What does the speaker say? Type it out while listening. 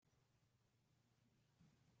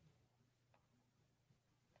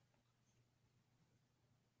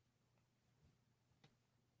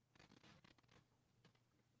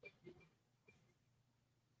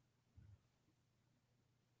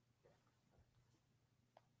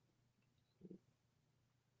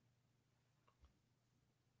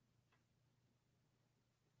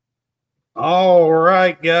All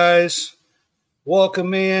right, guys.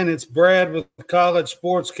 Welcome in. It's Brad with College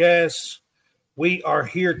SportsCast. We are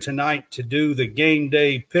here tonight to do the game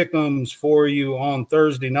day pick'ems for you on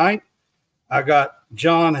Thursday night. I got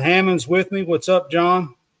John Hammonds with me. What's up,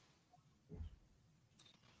 John?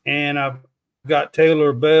 And I've got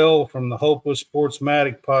Taylor Bell from the Hopeless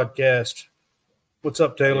Sportsmatic podcast. What's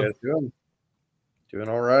up, Taylor? Yeah, doing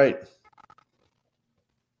all right.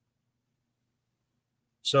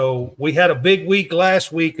 So we had a big week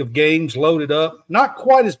last week of games loaded up. Not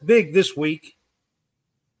quite as big this week.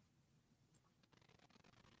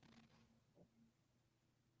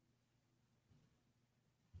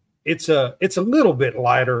 It's a little bit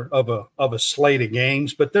lighter of a slate of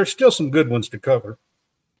games, but there's still some good ones to cover.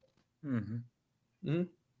 Mm-hmm. Mm-hmm.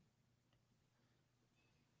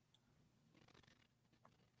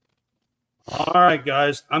 All right,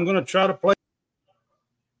 guys. I'm going to try to play.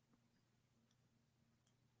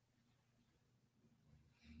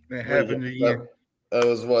 That happened again. That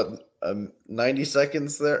was what, 90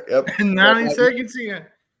 seconds there? Yep. 90 seconds in.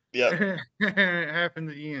 Yep. It happened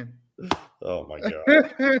again. Oh, my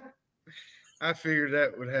God. I figured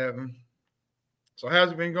that would happen. So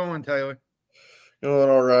how's it been going, Taylor? Doing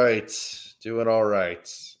all right.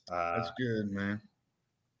 That's good, man.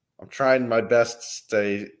 I'm trying my best to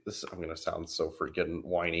stay. I'm going to sound so freaking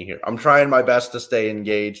whiny here. I'm trying my best to stay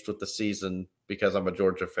engaged with the season because I'm a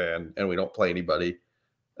Georgia fan and we don't play anybody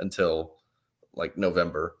until like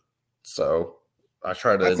November. So I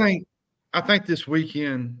try to. I think this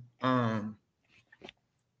weekend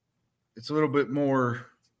it's a little bit more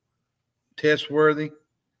test worthy.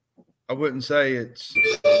 I wouldn't say it's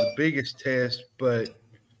the biggest test, but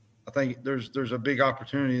I think there's a big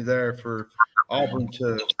opportunity there for Auburn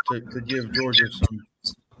to give Georgia some.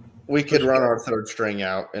 We could run our third string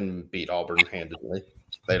out and beat Auburn handedly.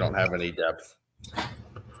 They don't have any depth.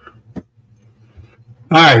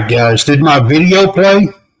 All right, guys. Did my video play?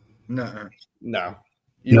 No.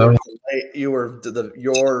 You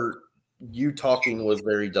talking was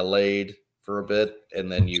very delayed for a bit,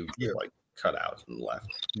 and then you cut out and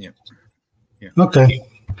left. Yeah. Okay.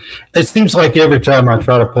 It seems like every time I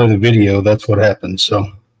try to play the video, that's what happens. So.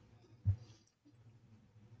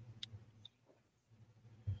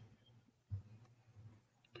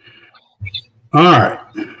 All right.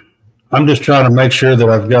 I'm just trying to make sure that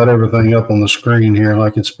I've got everything up on the screen here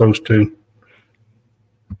like it's supposed to.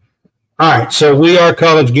 All right, so we are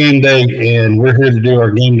College Game Day, and we're here to do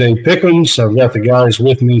our Game Day pick'ems. I've got the guys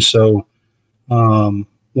with me, so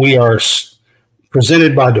we are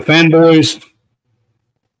presented by the Fanboys,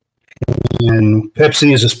 and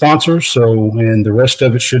Pepsi is a sponsor, and the rest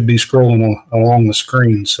of it should be scrolling along the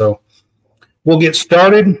screen. So we'll get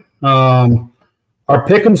started. Our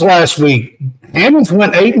pick'ems last week, Hammonds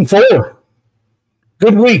went 8-4.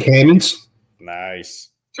 Good week, Hammonds.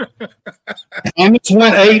 Nice. Hammonds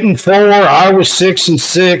went 8-4. I was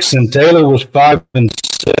 6-6, and Taylor was 5-7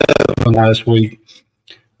 last week.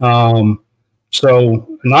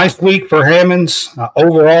 So nice week for Hammonds.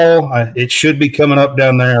 Overall, it should be coming up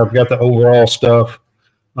down there. I've got the overall stuff.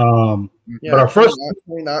 But our first,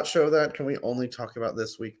 can we not show that? Can we only talk about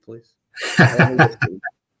this week, please?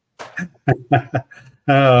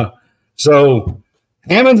 So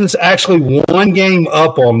Hammonds is actually one game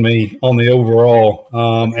up on me on the overall.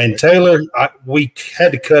 And Taylor, we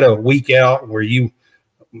had to cut a week out where it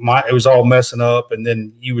was all messing up, and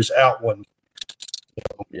then you was out one.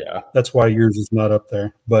 Yeah, that's why yours is not up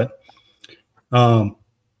there. But all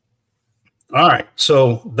right,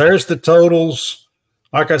 so there's the totals.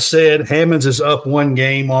 Like I said, Hammonds is up one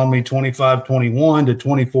game on me, 25-21 to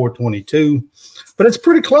 24-22. But it's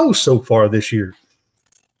pretty close so far this year.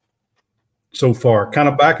 So far, kind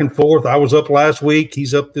of back and forth. I was up last week.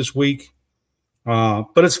 He's up this week. But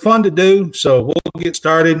it's fun to do. So we'll get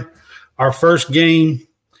started. Our first game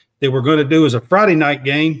that we're going to do is a Friday night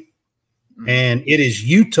game. And it is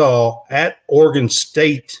Utah at Oregon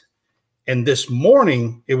State. And this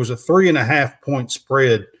morning, it was a 3.5-point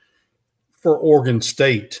spread for Oregon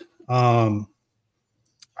State. I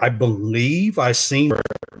believe I seen it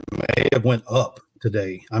may have went up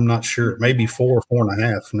today. I'm not sure. Maybe 4 or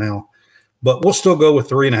 4.5 now. But we'll still go with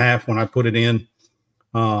 3.5 when I put it in.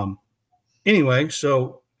 Anyway,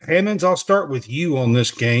 so Hammonds, I'll start with you on this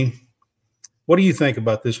game. What do you think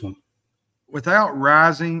about this one? Without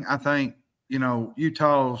Rising, I think,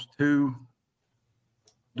 Utah's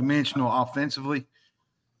two-dimensional offensively.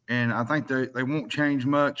 And I think they won't change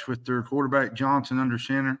much with their quarterback Johnson under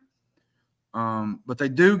center. But they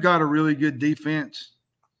do got a really good defense.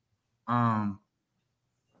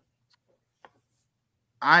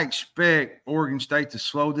 I expect Oregon State to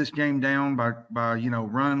slow this game down by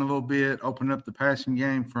running a little bit, open up the passing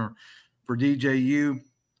game for DJU.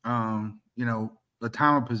 The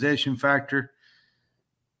time of possession factor.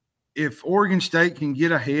 If Oregon State can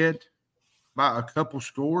get ahead by a couple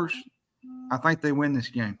scores, I think they win this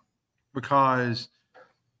game, because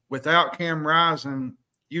without Cam Rising,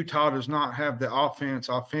 Utah does not have the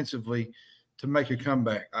offensively to make a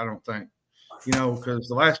comeback, I don't think. Because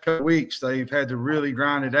the last couple of weeks they've had to really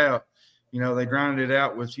grind it out. They grinded it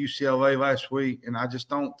out with UCLA last week, and I just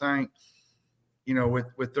don't think,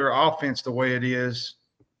 with their offense the way it is,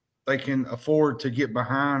 they can afford to get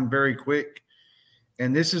behind very quick.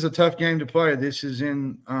 And this is a tough game to play. This is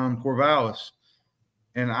in Corvallis,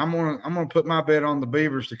 and I'm gonna put my bet on the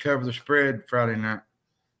Beavers to cover the spread Friday night,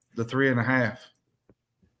 the 3.5.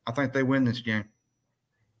 I think they win this game.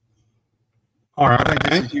 All right. I think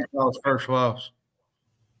this is Utah's first loss.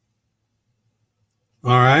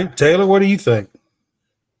 All right. Taylor, what do you think?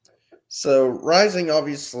 So Rising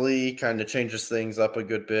obviously kind of changes things up a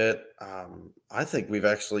good bit. I think we've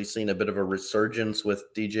actually seen a bit of a resurgence with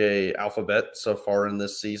DJ Alphabet so far in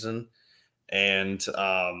this season. And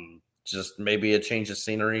just maybe a change of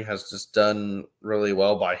scenery has just done really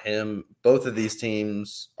well by him. Both of these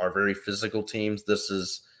teams are very physical teams. This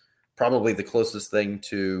is probably the closest thing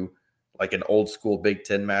to like an old school Big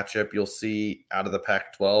Ten matchup you'll see out of the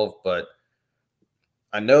Pac-12. But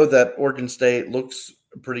I know that Oregon State looks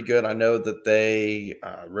pretty good. I know that they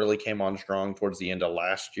really came on strong towards the end of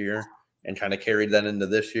last year and kind of carried that into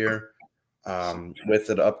this year with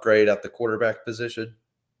an upgrade at the quarterback position.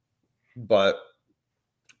 But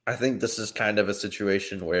I think this is kind of a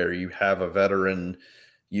situation where you have a veteran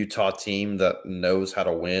Utah team that knows how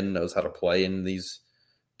to win, knows how to play in these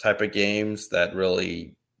type of games, that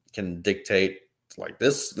really can dictate like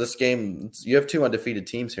this game. You have two undefeated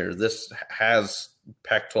teams here. This has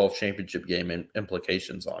Pac-12 championship game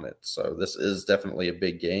implications on it. So this is definitely a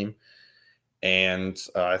big game. And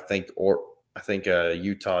I think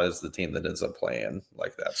Utah is the team that ends up playing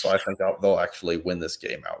like that. So I think they'll actually win this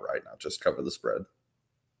game outright, not just cover the spread.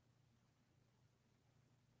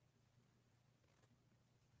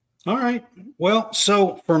 All right. Well,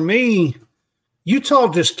 so for me,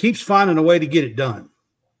 Utah just keeps finding a way to get it done.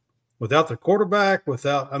 Without their quarterback,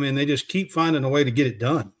 they just keep finding a way to get it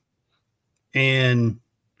done. And,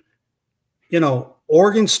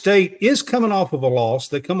 Oregon State is coming off of a loss.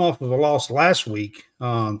 They come off of a loss last week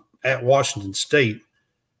at Washington State.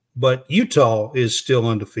 But Utah is still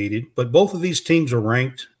undefeated. But both of these teams are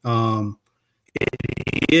ranked. It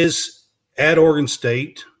is at Oregon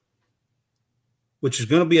State, which is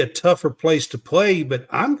going to be a tougher place to play. But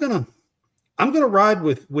I'm going to ride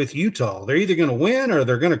with Utah. They're either going to win or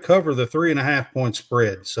they're going to cover the 3.5 point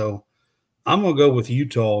spread. So I'm going to go with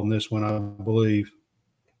Utah on this one, I believe.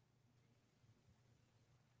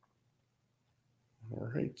 All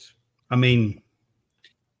right.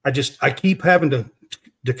 I keep having to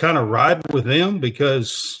kind of ride with them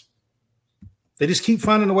because they just keep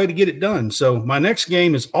finding a way to get it done. So my next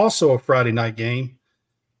game is also a Friday night game.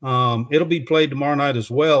 It'll be played tomorrow night as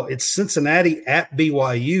well. It's Cincinnati at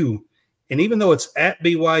BYU. And even though it's at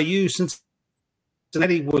BYU,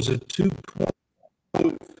 Cincinnati was a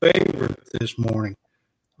 2-point favorite this morning,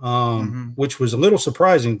 which was a little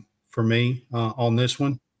surprising for me on this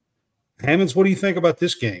one. Hammonds, what do you think about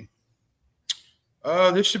this game?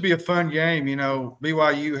 This should be a fun game.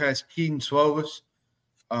 BYU has Keaton Slovis.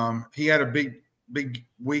 He had a big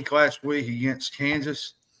week last week against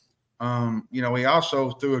Kansas. He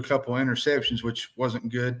also threw a couple interceptions, which wasn't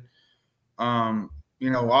good.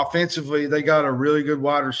 Offensively, they got a really good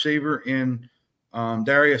wide receiver in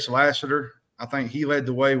Darius Lassiter. I think he led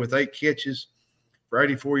the way with 8 catches for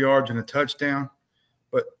 84 yards and a touchdown.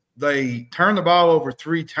 But they turned the ball over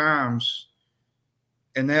 3 times,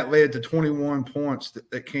 and that led to 21 points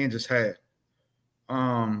that Kansas had.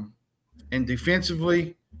 And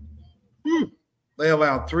defensively, they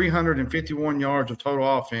allowed 351 yards of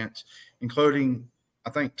total offense, including,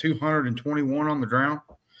 I think, 221 on the ground.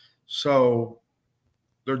 So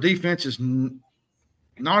their defense is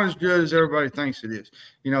not as good as everybody thinks it is.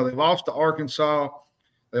 They lost to Arkansas.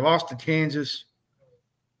 They lost to Kansas.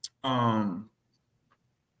 I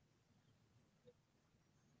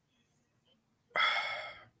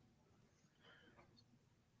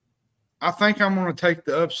think I'm going to take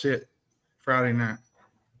the upset Friday night.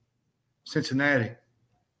 Cincinnati.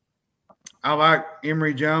 I like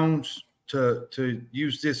Emory Jones to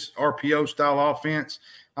use this RPO style offense.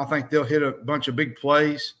 I think they'll hit a bunch of big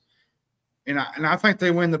plays. And I think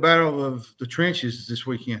they win the battle of the trenches this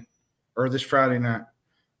weekend or this Friday night.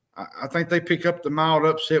 I think they pick up the mild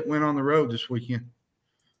upset win on the road this weekend.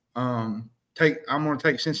 I'm going to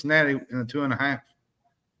take Cincinnati in a 2.5.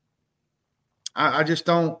 I just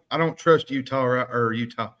don't. I don't trust Utah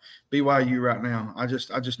BYU right now. I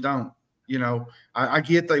just don't. You know, I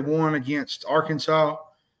get they won against Arkansas,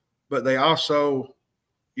 but they also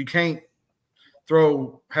you can't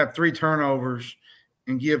have 3 turnovers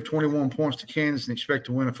and give 21 points to Kansas and expect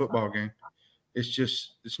to win a football game.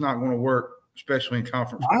 It's not going to work, especially in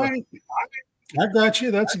conference play. I got you.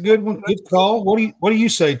 That's a good one. Good call. What do you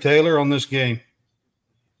say, Taylor, on this game?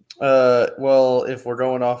 Well, if we're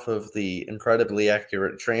going off of the incredibly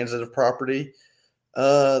accurate transitive property,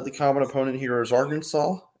 the common opponent here is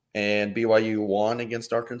Arkansas, and BYU won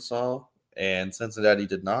against Arkansas, and Cincinnati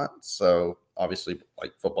did not. So obviously,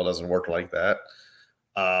 like, football doesn't work like that.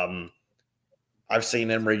 I've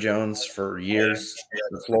seen Emory Jones for years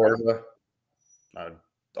in Florida. I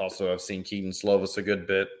also have seen Keaton Slovis a good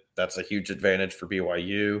bit. That's a huge advantage for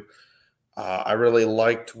BYU. I really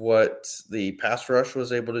liked what the pass rush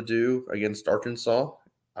was able to do against Arkansas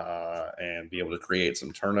and be able to create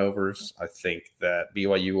some turnovers. I think that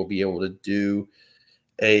BYU will be able to do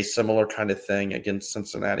a similar kind of thing against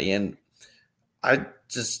Cincinnati. And I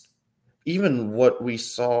just, even what we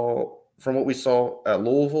saw at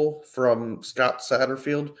Louisville from Scott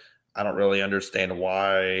Satterfield, I don't really understand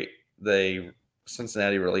why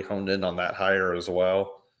Cincinnati really honed in on that hire as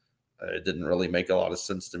well. It didn't really make a lot of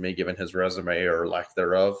sense to me given his resume or lack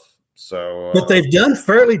thereof. So, but they've done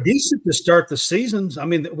fairly decent to start the seasons. I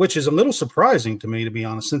mean, which is a little surprising to me, to be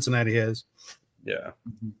honest. Cincinnati has. Yeah,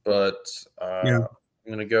 but I'm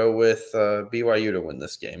going to go with BYU to win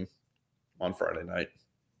this game on Friday night.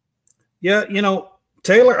 Yeah,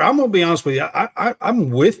 Taylor, I'm going to be honest with you. I'm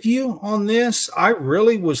with you on this. I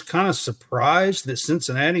really was kind of surprised that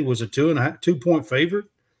Cincinnati was a 2.5 favorite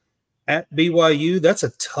at BYU. That's a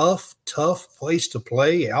tough place to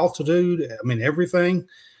play. Altitude, I mean, everything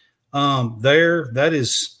there. That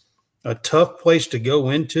is a tough place to go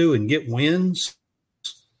into and get wins.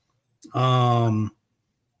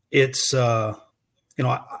 It's to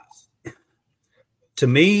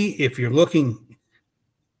me, if you're looking,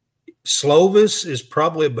 Slovis is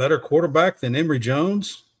probably a better quarterback than Emory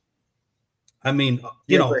Jones. I mean,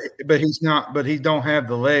 but he's not. But he don't have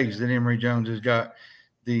the legs that Emory Jones has got.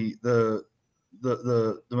 The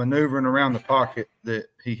maneuvering around the pocket that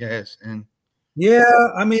he has, and yeah,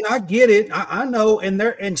 I mean, I get it. I know,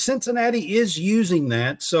 and Cincinnati is using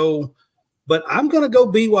that. So, but I'm going to go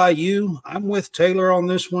BYU. I'm with Taylor on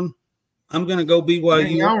this one. I'm going to go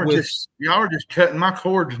BYU. Man, y'all are just cutting my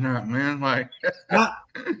cord tonight, man. Like, I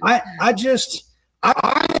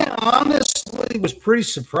honestly was pretty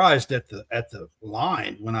surprised at the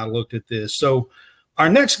line when I looked at this. So, our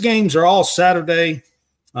next games are all Saturday.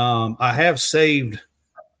 I have saved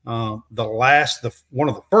one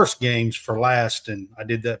of the first games for last, and I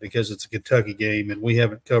did that because it's a Kentucky game, and we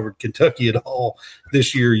haven't covered Kentucky at all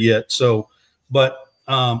this year yet. So, but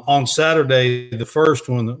on Saturday, the first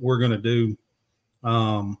one that we're going to do,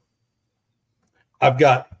 I've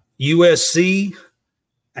got USC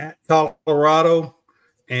at Colorado,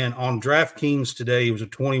 and on DraftKings today, it was a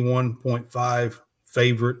 21.5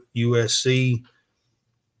 favorite USC.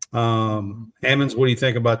 Hammonds, what do you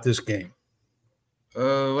think about this game?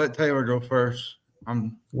 Let Taylor go first.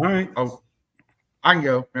 All right. Oh, I can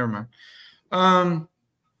go. Never mind.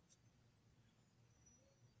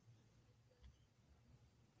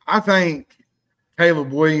 I think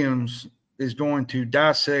Caleb Williams is going to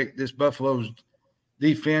dissect this Buffalo's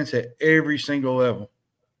defense at every single level.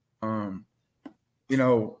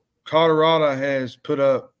 Colorado has put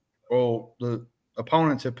up, the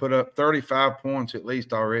opponents have put up 35 points at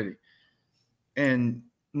least already. And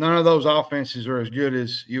none of those offenses are as good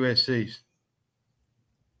as USC's.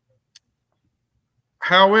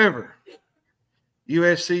 However,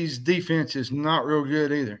 USC's defense is not real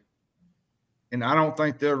good either. And I don't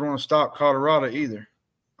think they're going to stop Colorado either.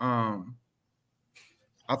 I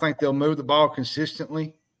think they'll move the ball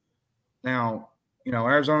consistently. Now,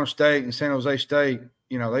 Arizona State and San Jose State,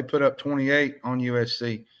 they put up 28 on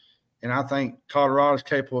USC. And I think Colorado is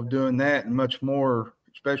capable of doing that and much more,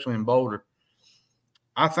 especially in Boulder.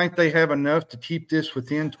 I think they have enough to keep this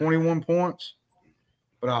within 21 points.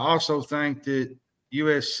 But I also think that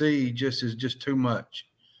USC is just too much,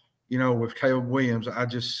 with Caleb Williams. I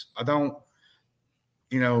don't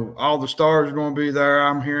 – all the stars are going to be there.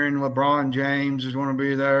 I'm hearing LeBron James is going to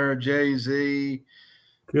be there, Jay-Z.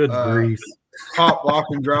 Good grief. Pop, lock,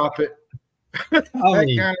 and drop it. That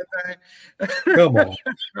kind of thing. Come on.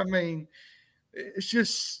 I mean, it's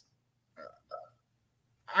just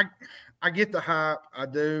I get the hype. I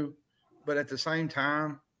do. But at the same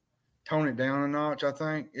time, tone it down a notch, I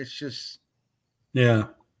think. It's just – yeah.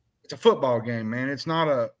 a football game, man. It's not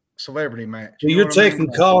a celebrity match. So you're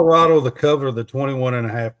taking Colorado to cover the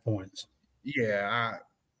 21.5 points. Yeah.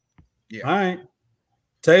 All right.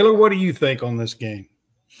 Taylor, what do you think on this game?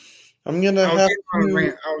 I'm going to have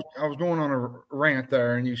to – I was going on a rant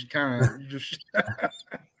there, and you kind of just –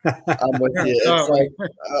 I'm with you. It's like,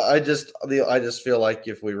 I just feel like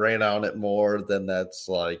if we ran on it more, then that's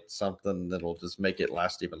like something that'll just make it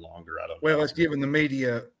last even longer. I don't know. Well, it's giving the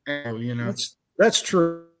media, That's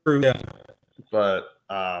true. Yeah. But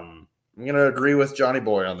I'm going to agree with Johnny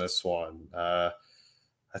Boy on this one. I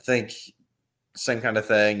think same kind of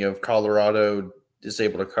thing of Colorado is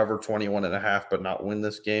able to cover 21.5 but not win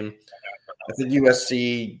this game. I think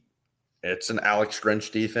USC, it's an Alex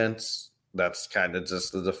Grinch defense. That's kind of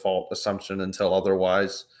just the default assumption until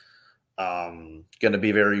otherwise. Going to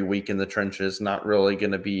be very weak in the trenches, not really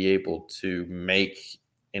going to be able to make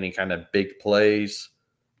any kind of big plays.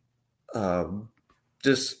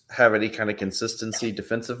 Just have any kind of consistency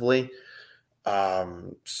defensively.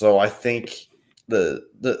 So I think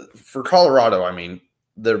for Colorado, I mean,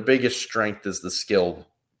 their biggest strength is the skill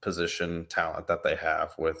position talent that they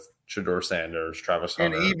have with Shedeur Sanders, Travis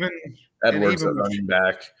Hunter, Edwards at running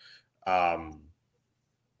back.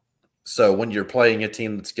 So when you're playing a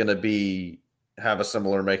team that's going to have a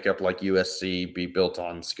similar makeup like USC, be built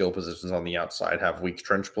on skill positions on the outside, have weak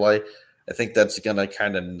trench play, I think that's going to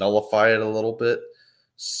kind of nullify it a little bit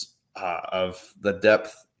of the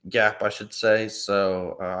depth gap, I should say.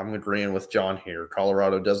 So I'm agreeing with John here.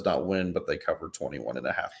 Colorado does not win, but they cover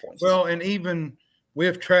 21.5 points. Well, and even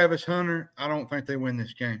with Travis Hunter, I don't think they win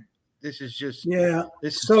this game. This is just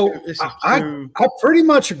I pretty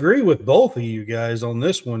much agree with both of you guys on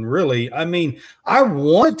this one, really. I mean, I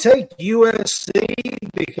want to take USC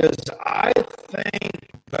because I think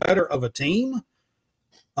better of a team.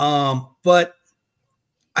 But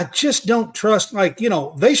I just don't trust,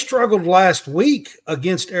 they struggled last week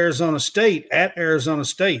against Arizona State at Arizona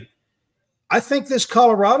State. I think this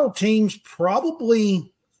Colorado team's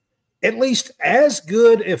probably at least as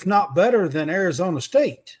good, if not better, than Arizona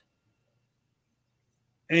State.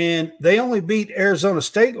 And they only beat Arizona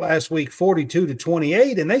State last week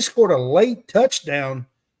 42-28, and they scored a late touchdown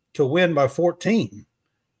to win by 14.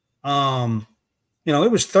 It was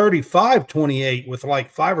 35-28 with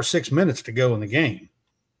like 5 or 6 minutes to go in the game.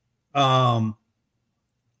 I'm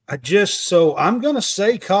going to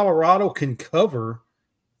say Colorado can cover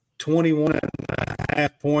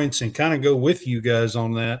 21.5 points and kind of go with you guys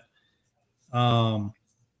on that.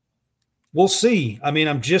 We'll see. I mean,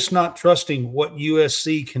 I'm just not trusting what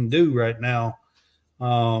USC can do right now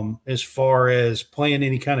as far as playing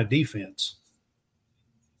any kind of defense.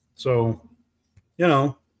 So,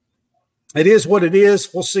 it is what it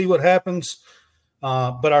is. We'll see what happens.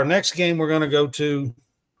 But our next game we're going to go to,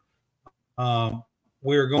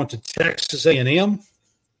 we're going to Texas A&M.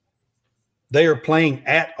 They are playing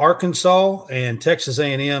at Arkansas, and Texas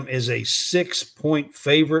A&M is a 6-point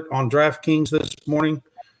favorite on DraftKings this morning.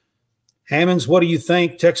 Hammonds, what do you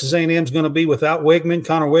think Texas A&M is going to be without Wigman,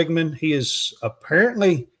 Connor Wigman? He is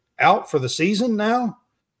apparently out for the season now.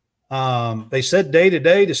 They said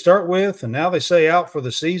day-to-day to start with, and now they say out for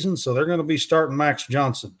the season, so they're going to be starting Max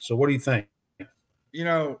Johnson. So what do you think?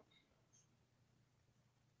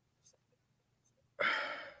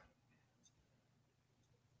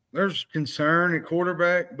 There's concern at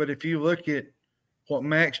quarterback, but if you look at what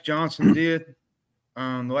Max Johnson did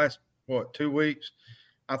the last, 2 weeks,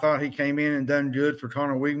 I thought he came in and done good for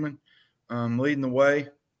Connor Wigman, leading the way.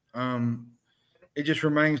 It just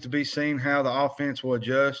remains to be seen how the offense will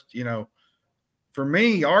adjust. For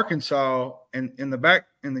me, Arkansas and in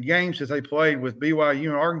the games that they played with BYU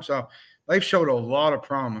and Arkansas, they've showed a lot of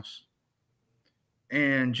promise.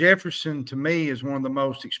 And Jefferson, to me, is one of the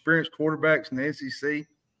most experienced quarterbacks in the SEC.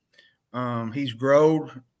 He's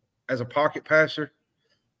grown as a pocket passer,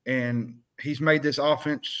 and he's made this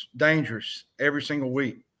offense dangerous every single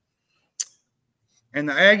week. And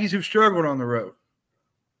the Aggies have struggled on the road.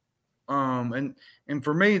 And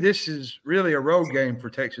for me, this is really a road game for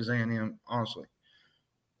Texas A&M, honestly.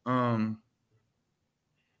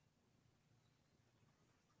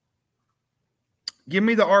 Give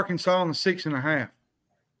me the Arkansas on the 6.5.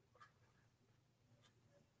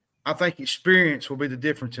 I think experience will be the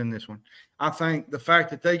difference in this one. I think the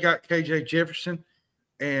fact that they got KJ Jefferson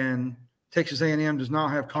and Texas A&M does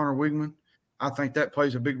not have Connor Wigman, I think that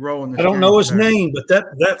plays a big role in this. I don't know his name, but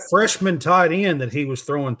that freshman tight end that he was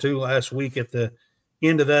throwing to last week at the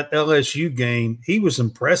end of that LSU game, he was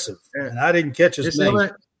impressive. Yeah. And I didn't catch his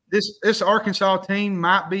name. This Arkansas team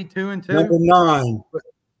might be 2-2. Number 9.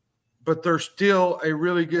 But they're still a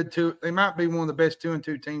really good they might be one of the best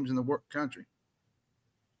 2-2 teams in the country.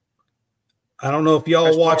 I don't know if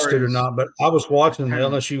y'all watched it or as not, but I was watching the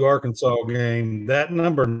talent. LSU Arkansas game. That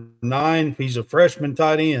number 9, he's a freshman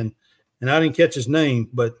tight end, and I didn't catch his name,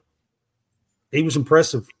 but he was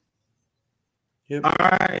impressive. Yep. All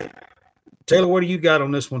right. Taylor, what do you got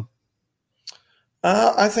on this one?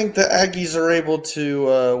 I think the Aggies are able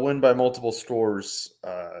to win by multiple scores.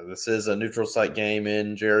 This is a neutral site game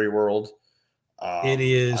in Jerry World. It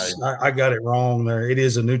is. I got it wrong there. It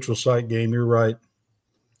is a neutral site game. You're right.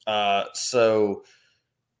 So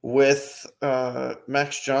with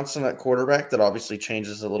Max Johnson at quarterback, that obviously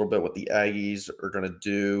changes a little bit what the Aggies are going to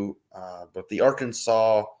do. But the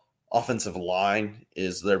Arkansas offensive line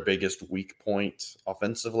is their biggest weak point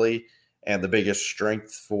offensively, and the biggest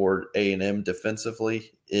strength for A&M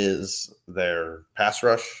defensively is their pass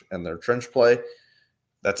rush and their trench play.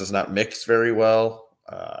 That does not mix very well.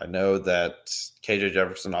 I know that KJ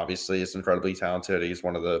Jefferson obviously is incredibly talented. He's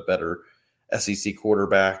one of the better SEC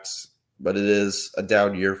quarterbacks, but it is a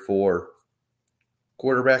down year for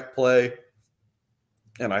quarterback play.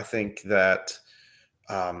 And I think that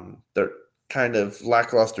the kind of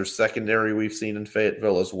lackluster secondary we've seen in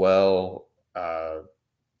Fayetteville as well.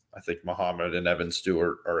 I think Muhammad and Evan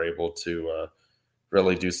Stewart are able to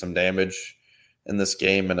really do some damage in this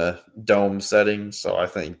game in a dome setting. So I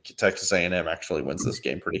think Texas A&M actually wins this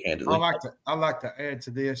game pretty handily. I like to add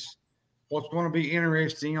to this. What's going to be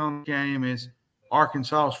interesting on the game is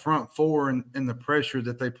Arkansas's front four and the pressure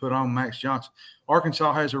that they put on Max Johnson.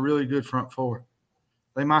 Arkansas has a really good front four.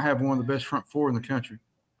 They might have one of the best front four in the country.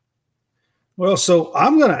 Well, so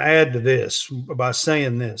I'm going to add to this by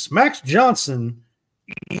saying this. Max Johnson,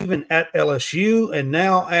 even at LSU and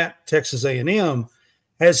now at Texas A&M,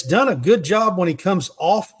 has done a good job when he comes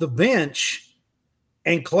off the bench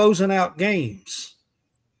and closing out games.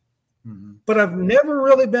 Mm-hmm. But I've never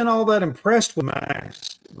really been all that impressed with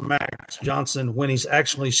Max Johnson when he's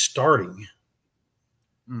actually starting.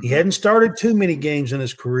 Mm-hmm. He hadn't started too many games in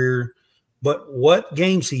his career, but what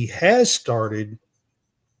games he has started,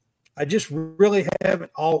 I just really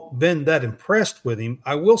haven't all been that impressed with him.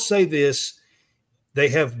 I will say this. They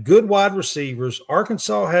have good wide receivers.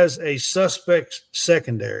 Arkansas has a suspect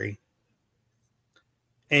secondary.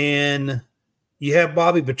 And you have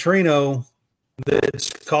Bobby Petrino that's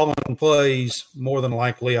calling plays more than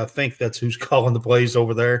likely. I think that's who's calling the plays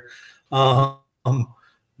over there. But,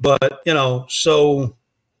 so,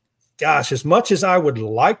 gosh, as much as I would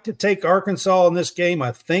like to take Arkansas in this game,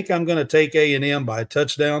 I think I'm going to take A&M by a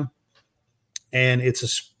touchdown. And it's a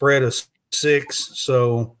spread of 6.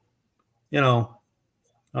 So,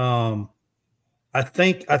 I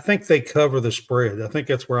think they cover the spread. I think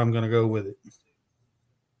that's where I'm going to go with it.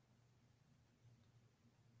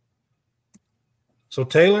 So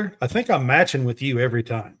Taylor, I think I'm matching with you every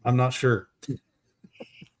time. I'm not sure.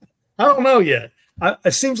 I don't know yet.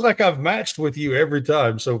 It seems like I've matched with you every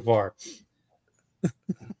time so far.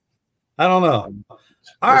 I don't know.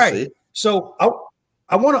 All right. See. So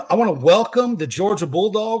I want to welcome the Georgia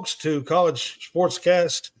Bulldogs to College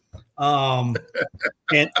SportsCast. And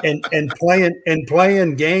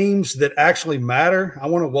playing games that actually matter. I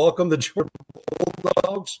want to welcome the Georgia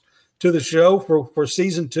Bulldogs to the show for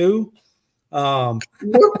season 2. We're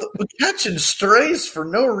catching strays for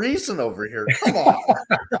no reason over here. Come on.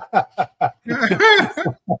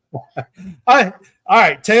 All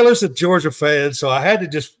right. Taylor's a Georgia fan, so I had to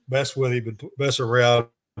just mess with him and mess around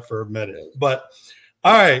for a minute. But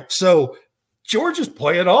all right, so Georgia's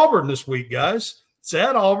playing Auburn this week, guys. It's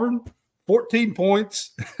at Auburn, 14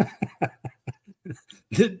 points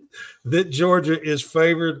that Georgia is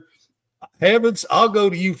favored. Hammonds, I'll go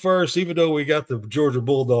to you first, even though we got the Georgia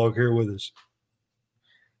Bulldog here with us.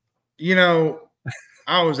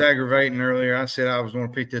 I was aggravating earlier. I said I was going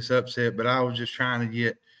to pick this upset, but I was just trying to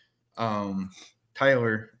get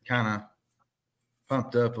Taylor kind of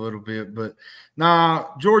pumped up a little bit. But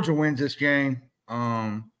Georgia wins this game.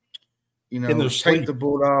 Take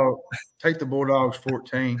the Bulldogs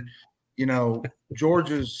 14.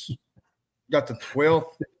 Georgia's got the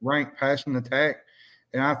 12th ranked passing attack,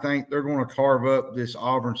 and I think they're going to carve up this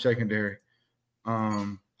Auburn secondary.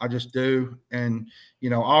 I just do. And,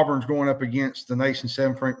 Auburn's going up against the nation's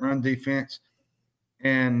 7th ranked run defense.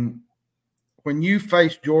 And when you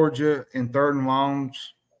face Georgia in 3rd and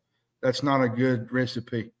longs, that's not a good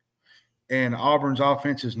recipe. And Auburn's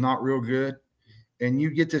offense is not real good. And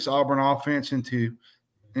you get this Auburn offense into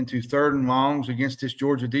 3rd and longs against this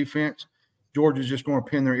Georgia defense, Georgia's just going to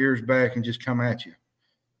pin their ears back and just come at you.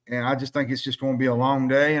 And I just think it's just going to be a long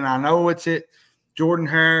day. And I know it's at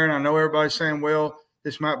Jordan-Hare, and I know everybody's saying, well,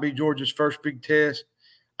 this might be Georgia's first big test.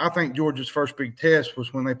 I think Georgia's first big test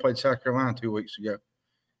was when they played South Carolina 2 weeks ago.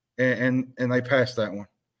 And they passed that one.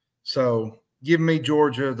 So Give me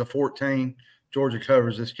Georgia, the 14. Georgia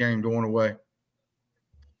covers this game going away.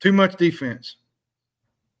 Too much defense.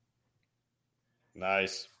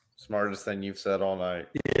 Nice. Smartest thing you've said all night.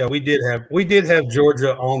 Yeah, we did have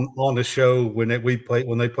Georgia on the show when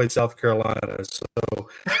they played South Carolina. So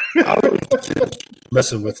I was just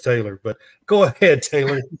messing with Taylor, but go ahead,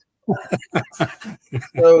 Taylor.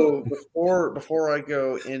 So before I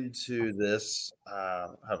go into this, I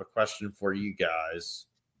have a question for you guys.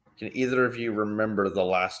 Can either of you remember the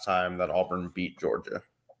last time that Auburn beat Georgia?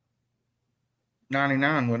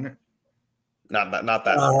 99, wasn't it? Not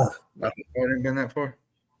that far. It hadn't been that far.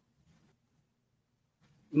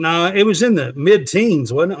 No, it was in the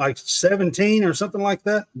mid-teens, wasn't it? Like 17 or something like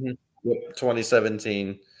that? Yep,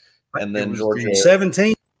 2017. And then Georgia.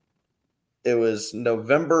 17? It was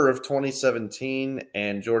November of 2017,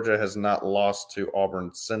 and Georgia has not lost to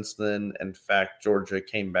Auburn since then. In fact, Georgia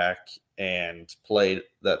came back and played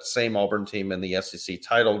that same Auburn team in the SEC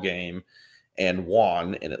title game and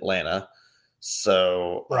won in Atlanta.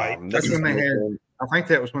 So right. That's when they had. I think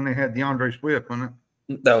that was when they had DeAndre Swift, wasn't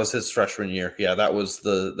it? That was his freshman year. Yeah, that was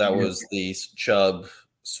the Chubb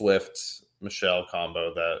Swift Michelle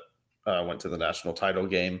combo that went to the national title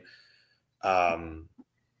game.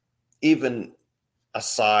 Even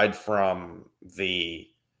aside from the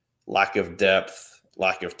lack of depth,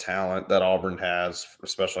 lack of talent that Auburn has,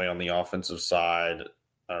 especially on the offensive side,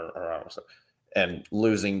 and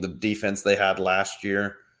losing the defense they had last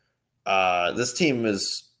year, this team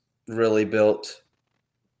is really built.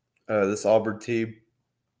 This Auburn team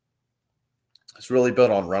is really built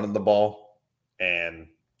on running the ball, and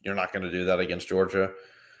you're not going to do that against Georgia.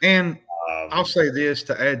 And I'll say this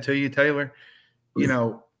to add to you, Taylor. You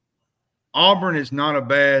know, Auburn is not a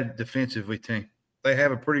bad defensively team. They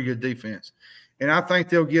have a pretty good defense. And I think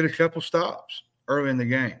they'll get a couple stops early in the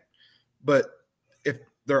game. But if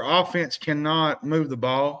their offense cannot move the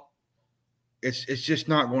ball, it's just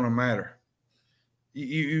not going to matter.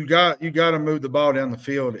 You got to move the ball down the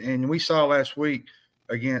field. And we saw last week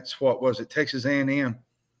against, Texas A&M.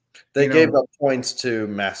 They gave up points to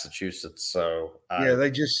Massachusetts. So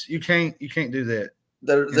you can't do that.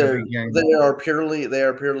 They are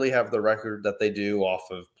purely have the record that they do off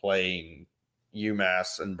of playing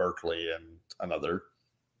UMass and Berkeley and another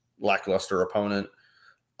lackluster opponent.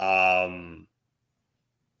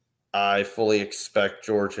 I fully expect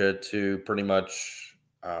Georgia to pretty much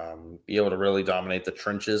be able to really dominate the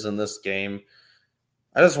trenches in this game.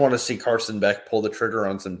 I just want to see Carson Beck pull the trigger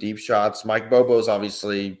on some deep shots. Mike Bobo's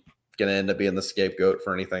obviously going to end up being the scapegoat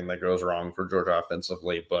for anything that goes wrong for Georgia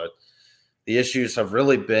offensively, but the issues have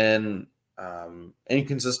really been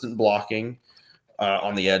inconsistent blocking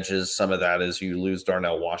on the edges. Some of that is you lose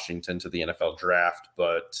Darnell Washington to the NFL draft,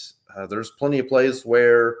 but there's plenty of plays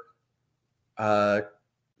where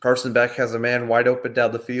Carson Beck has a man wide open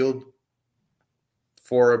down the field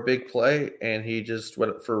for a big play, and he just,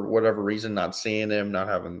 for whatever reason, not seeing him, not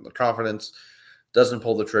having the confidence, doesn't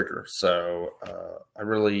pull the trigger. So I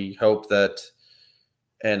really hope that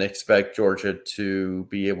and expect Georgia to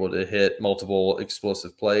be able to hit multiple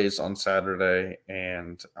explosive plays on Saturday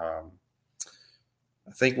and I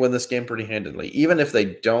think win this game pretty handedly. Even if they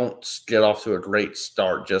don't get off to a great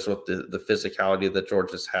start just with the physicality that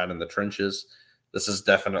Georgia's had in the trenches, this is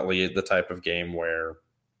definitely the type of game where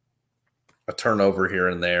a turnover here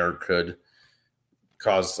and there could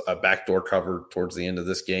cause a backdoor cover towards the end of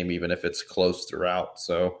this game, even if it's close throughout.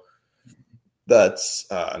 So that's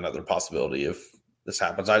another possibility if this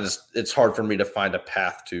happens. It's hard for me to find a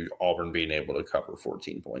path to Auburn being able to cover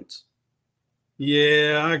 14 points.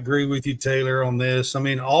 Yeah, I agree with you, Taylor, on this. I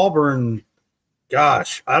mean, Auburn,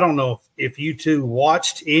 gosh, I don't know if you two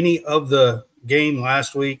watched any of the game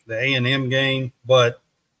last week, the A&M game, but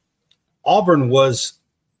Auburn was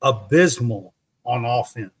abysmal on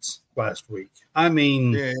offense last week. And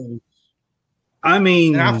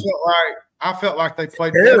I felt like they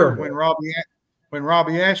played better when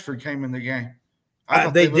Robbie Ashford came in the game.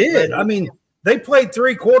 They did. I mean, they played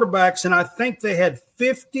three quarterbacks, and I think they had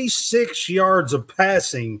 56 yards of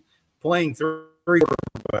passing playing three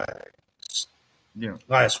quarterbacks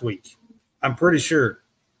last week. I'm pretty sure.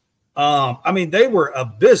 I mean, they were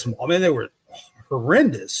abysmal. I mean, they were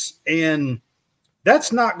horrendous, and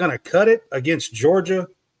that's not going to cut it against Georgia.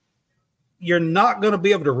 You're not going to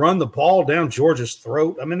be able to run the ball down Georgia's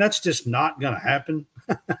throat. I mean, that's just not going to happen.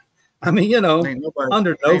 I mean,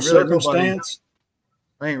 under no circumstance.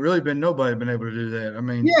 Ain't really been nobody been able to do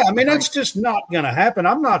that. That's just not going to happen.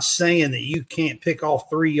 I'm not saying that you can't pick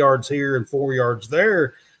off 3 yards here and 4 yards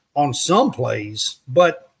there on some plays,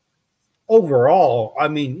 but overall, I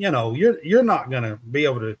mean, you're not going to be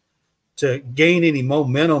able to to gain any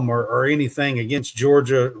momentum or anything against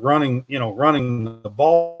Georgia running the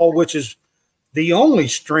ball, which is the only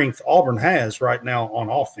strength Auburn has right now on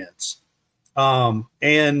offense.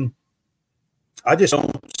 And I just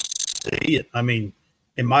don't see it. I mean,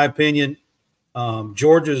 in my opinion,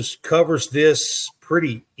 Georgia's covers this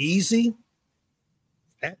pretty easy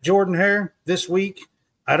at Jordan-Hare this week.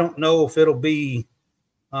 I don't know if it'll be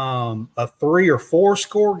a 3 or 4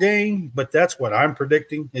 score game, but that's what I'm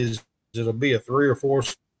predicting is it'll be a 3 or 4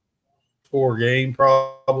 score game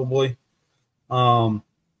probably. And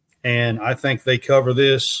I think they cover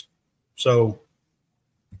this. So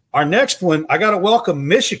our next one, I got to welcome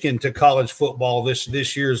Michigan to college football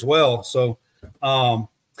this year as well. So, I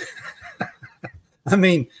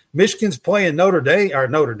mean, Michigan's playing Notre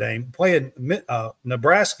Dame playing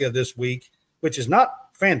Nebraska this week, which is not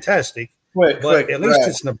fantastic. Quick, at least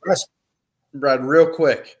it's Nebraska. Brad, real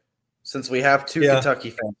quick, since we have 2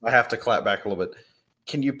 Kentucky fans, I have to clap back a little bit.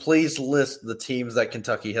 Can you please list the teams that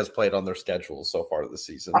Kentucky has played on their schedule so far this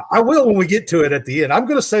season? I will when we get to it at the end. I'm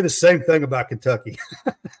going to say the same thing about Kentucky.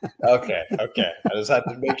 Okay. I just had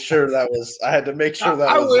to make sure that was. I had to make sure that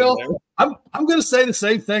I was. will. I'm going to say the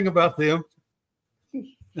same thing about them.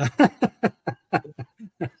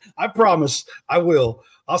 I promise. I will.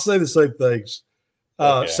 I'll say the same things.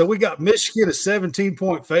 So we got Michigan a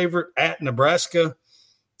 17-point favorite at Nebraska,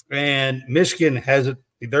 and Michigan has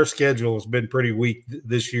their schedule has been pretty weak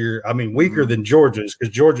this year. I mean, weaker than Georgia's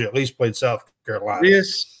because Georgia at least played South Carolina.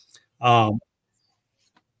 Yes. Go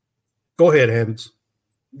ahead, Evans.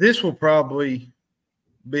 This will probably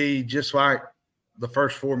be just like the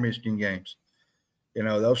first 4 Michigan games. You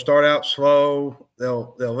know, they'll start out slow.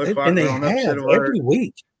 They'll look like they're on upset alert every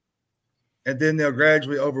week, and then they'll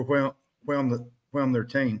gradually overwhelm their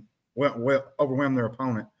team, overwhelm their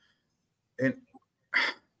opponent. And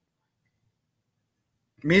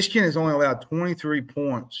Michigan has only allowed 23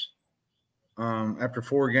 points after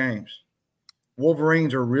 4 games.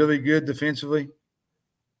 Wolverines are really good defensively,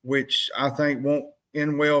 which I think won't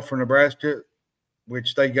end well for Nebraska,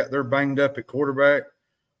 which they're banged up at quarterback.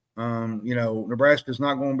 Nebraska's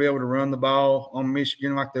not going to be able to run the ball on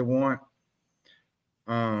Michigan like they want.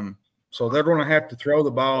 So they're going to have to throw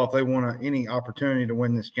the ball if they want any opportunity to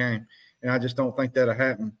win this game. And I just don't think that'll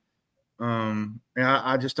happen. And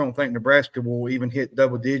I just don't think Nebraska will even hit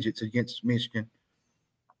double digits against Michigan.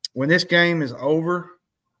 When this game is over,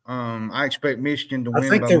 I expect Michigan to win. I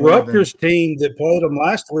think the Rutgers team that played them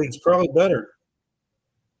last week is probably better.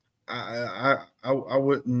 I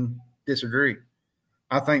wouldn't disagree.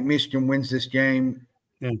 I think Michigan wins this game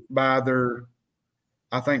by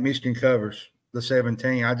I think Michigan covers the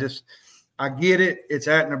 17. I get it. It's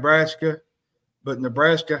at Nebraska, but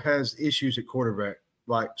Nebraska has issues at quarterback,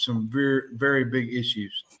 like some very, very big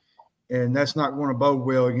issues. And that's not going to bode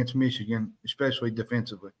well against Michigan, especially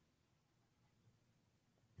defensively.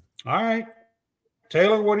 All right.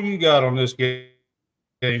 Taylor, what do you got on this game?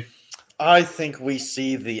 I think we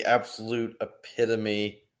see the absolute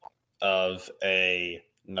epitome of a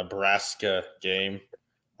Nebraska game.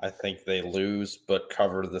 I think they lose but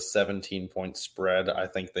cover the 17-point spread. I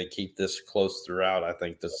think they keep this close throughout. I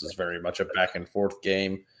think this is very much a back-and-forth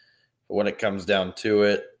game. But when it comes down to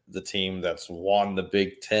it, the team that's won the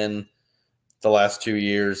Big Ten the last 2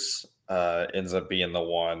 years ends up being the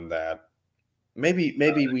one that maybe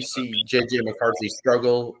we see J.J. McCarthy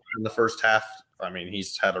struggle in the first half. I mean,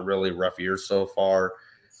 he's had a really rough year so far,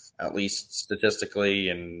 at least statistically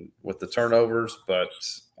and with the turnovers. But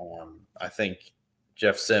I think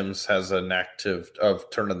Jeff Sims has a knack of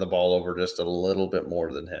turning the ball over just a little bit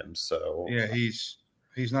more than him. So yeah, he's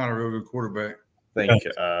not a real good quarterback. I think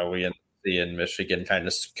we end up seeing Michigan kind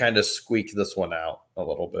of squeak this one out a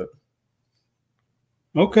little bit.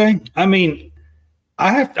 Okay, I mean,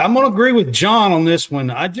 I'm going to agree with John on this one.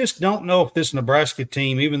 I just don't know if this Nebraska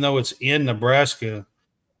team, even though it's in Nebraska,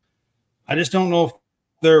 I just don't know if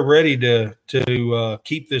they're ready to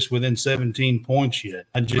keep this within 17 points yet.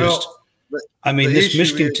 This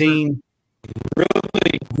Michigan team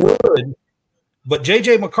really good, but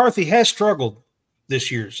J.J. McCarthy has struggled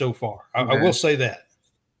this year so far. I will say that.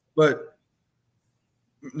 But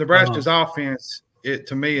Nebraska's offense,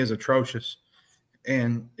 to me, is atrocious.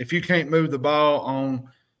 And if you can't move the ball on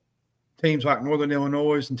teams like Northern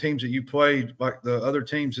Illinois and teams that you played, like the other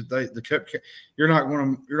teams that you're not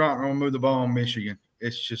going to move the ball on Michigan.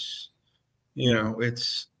 It's just,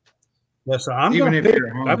 it's. Yes, I'm going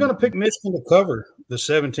to pick Michigan to cover the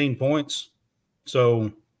 17 points.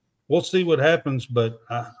 So we'll see what happens, but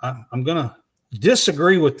I'm going to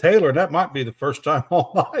disagree with Taylor. That might be the first time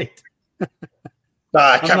all night.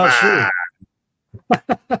 I'm not sure.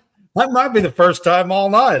 That That might be the first time all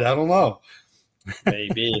night. I don't know.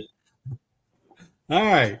 Maybe. All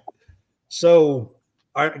right. So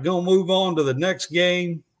I'm going to move on to the next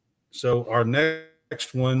game. So our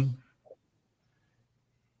next one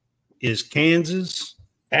is Kansas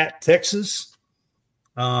at Texas.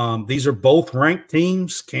 These are both ranked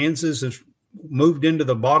teams. Kansas has moved into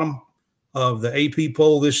the bottom of the AP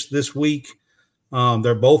poll this week.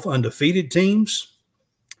 They're both undefeated teams.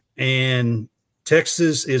 And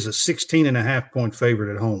Texas is a 16.5-point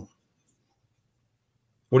favorite at home.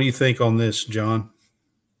 What do you think on this, John?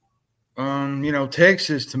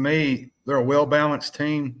 Texas, to me, they're a well-balanced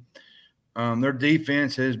team. Their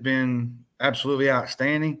defense has been absolutely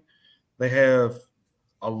outstanding. They have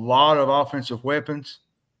a lot of offensive weapons.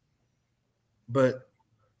 But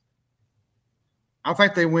I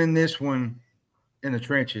think they win this one in the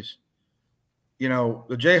trenches. The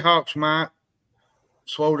Jayhawks might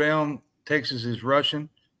slow down Texas's rushing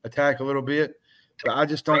attack a little bit, but I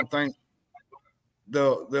just don't think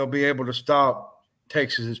they'll be able to stop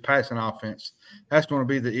Texas's passing offense. That's going to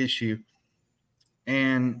be the issue.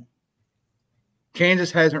 And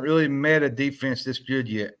Kansas hasn't really met a defense this good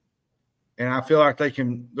yet. And I feel like they're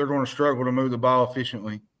going to struggle to move the ball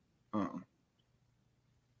efficiently.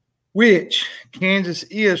 Which Kansas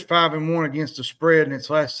is 5-1 against the spread in its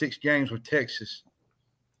last 6 games with Texas.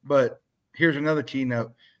 But here's another key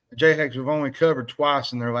note. The Jayhawks have only covered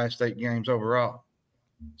twice in their last 8 games overall.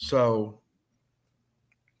 So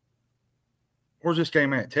where's this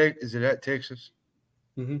game at? Is it at Texas?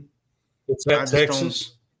 Mm-hmm. It's at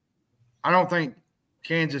Texas. I don't think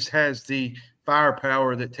Kansas has the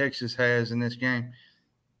firepower that Texas has in this game.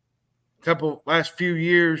 Last few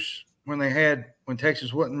years when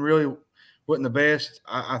Texas wasn't the best,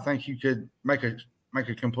 I think you could make a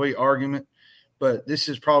complete argument. But this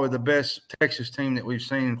is probably the best Texas team that we've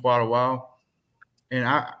seen in quite a while. And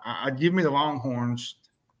I give me the Longhorns.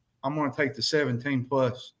 I'm going to take the 17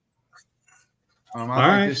 plus.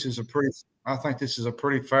 I think this is a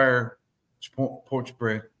pretty fair point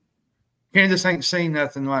spread. Kansas ain't seen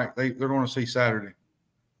nothing like they're going to see Saturday.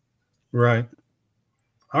 Right.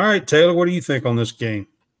 All right, Taylor, what do you think on this game?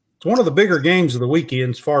 It's one of the bigger games of the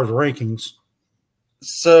weekend as far as rankings.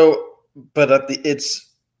 So, but it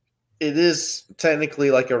is technically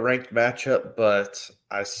like a ranked matchup, but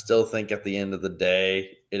I still think at the end of the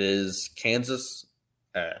day, it is Kansas,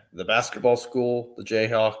 the basketball school, the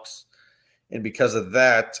Jayhawks. And because of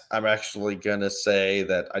that, I'm actually going to say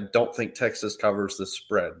that I don't think Texas covers the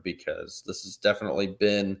spread because this has definitely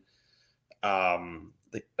been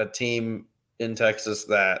a team in Texas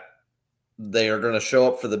that they are going to show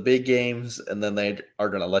up for the big games and then they are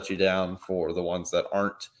going to let you down for the ones that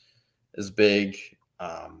aren't as big.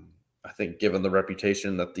 I think given the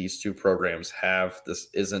reputation that these two programs have, this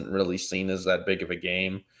isn't really seen as that big of a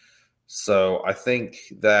game. So I think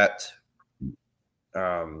that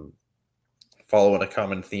following a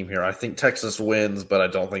common theme here, I think Texas wins, but I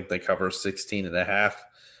don't think they cover 16.5.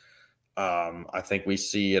 I think we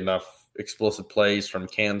see enough explosive plays from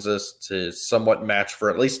Kansas to somewhat match for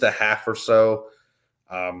at least a half or so.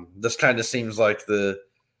 This kind of seems like the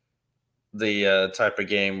type of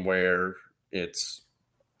game where it's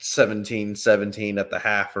 17-17 at the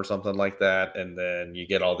half or something like that, and then you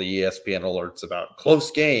get all the ESPN alerts about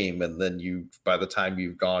close game, and then by the time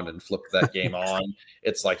you've gone and flipped that game on,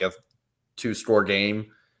 it's like a 2-score game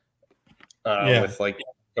with like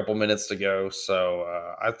a couple minutes to go. So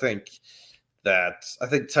I think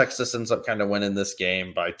Texas ends up kind of winning this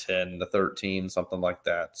game by 10-13, something like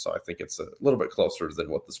that. So I think it's a little bit closer than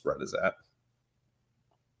what the spread is at.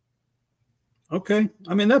 Okay.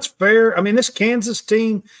 I mean, that's fair. I mean, this Kansas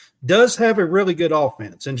team does have a really good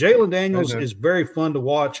offense, and Jalen Daniels is very fun to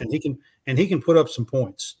watch, and he can put up some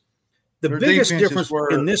points. The biggest difference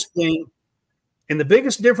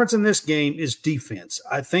in this game is defense.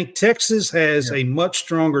 I think Texas has a much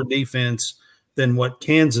stronger defense than what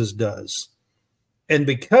Kansas does. And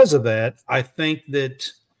because of that, I think that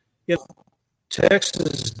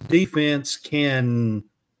Texas defense can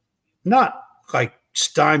not like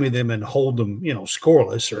stymie them and hold them,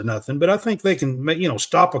 scoreless or nothing. But I think they can,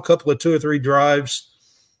 stop a couple of 2 or 3 drives,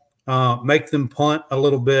 make them punt a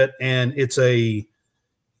little bit. And it's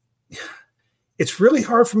really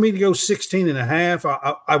hard for me to go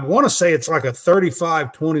 16.5. I want to say it's like a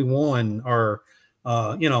 35-21 or,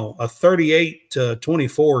 a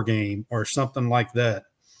 38-24 game or something like that.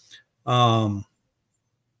 Gosh,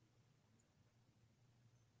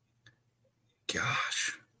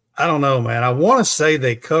 I don't know, man. I want to say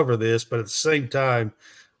they cover this, but at the same time,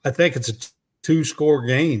 I think it's a 2-score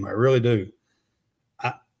game. I really do.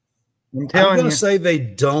 I'm going to say they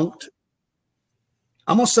don't.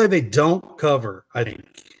 I'm going to say they don't cover, I think.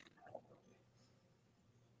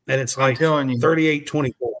 And it's like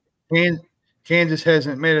 38-24. Kansas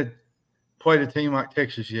hasn't played a team like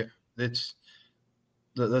Texas yet. It's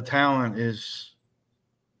the talent is.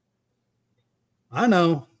 I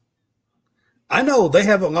know they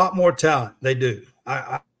have a lot more talent. They do.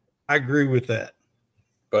 I agree with that.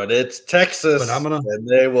 But it's Texas, and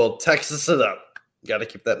they will Texas it up. Got to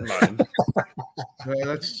keep that in mind.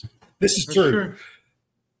 This is true.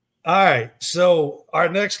 All right, so our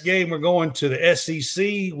next game, we're going to the SEC.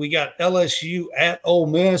 We got LSU at Ole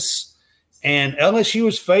Miss, and LSU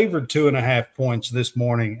is favored 2.5 points this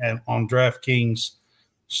morning on DraftKings.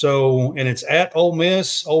 So, and it's at Ole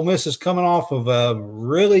Miss. Ole Miss is coming off of a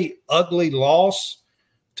really ugly loss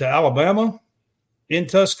to Alabama in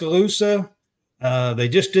Tuscaloosa. They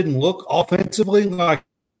just didn't look offensively like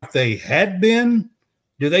they had been.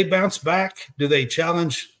 Do they bounce back? Do they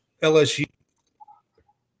challenge LSU?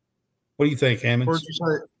 What do you think, Hammonds?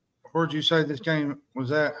 Where'd you say this game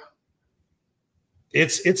was at?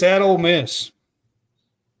 It's at Ole Miss.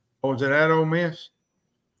 Oh, is it at Ole Miss?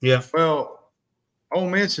 Yeah. Well, Ole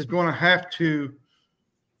Miss is going to have to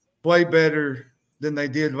play better than they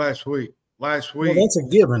did last week. Last week, that's a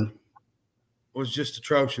given. Was just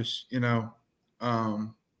atrocious, 10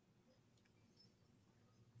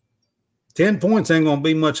 points ain't going to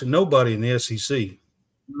be much of nobody in the SEC.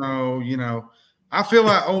 No, I feel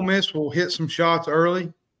like Ole Miss will hit some shots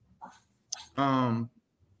early. But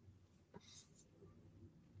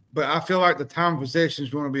I feel like the time of possession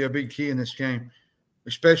is going to be a big key in this game,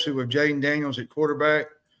 especially with Jaden Daniels at quarterback.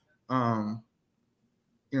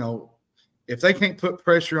 If they can't put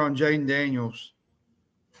pressure on Jaden Daniels,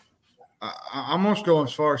 I'm going to go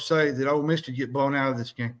as far as say that Ole Miss could get blown out of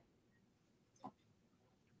this game.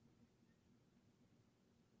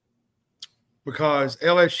 Because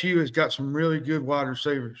LSU has got some really good wide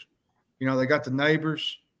receivers. They got the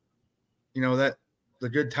neighbors. The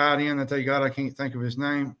good tight end that they got, I can't think of his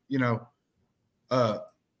name.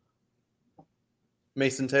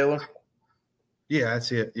 Mason Taylor? Yeah,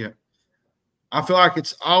 that's it. Yeah. I feel like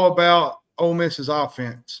it's all about Ole Miss's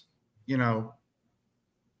offense.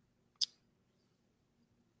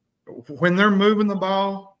 When they're moving the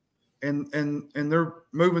ball and they're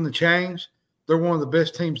moving the chains, they're one of the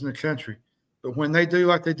best teams in the country. But when they do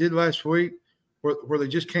like they did last week, where they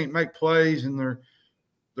just can't make plays and they're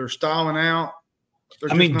styling out.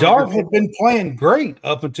 Dart had been playing great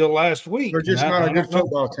up until last week. They're just not a good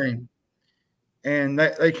football team. And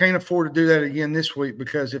they can't afford to do that again this week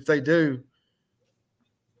because if they do,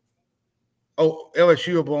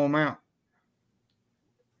 LSU will blow them out.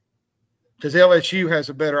 Because LSU has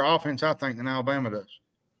a better offense, I think, than Alabama does.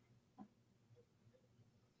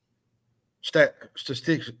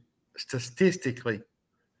 Statistically.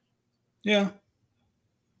 Yeah.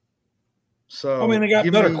 So they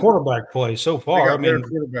got better quarterback play so far. Better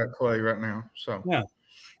quarterback play right now. So yeah.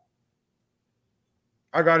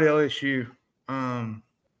 I got LSU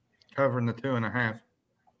covering the 2.5.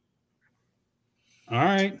 All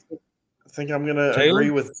right. I think I'm gonna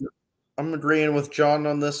agreeing with John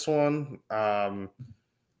on this one.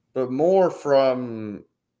 But more from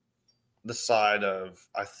the side of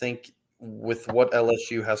I think with what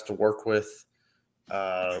LSU has to work with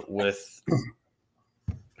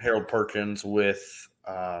Harold Perkins, with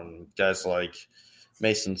guys like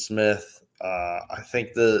Mason Smith, I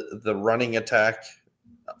think the running attack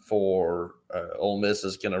for Ole Miss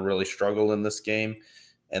is going to really struggle in this game,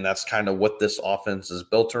 and that's kind of what this offense is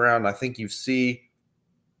built around. I think you see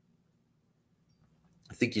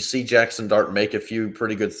Jackson Dart make a few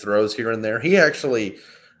pretty good throws here and there. He actually,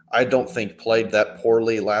 I don't think, played that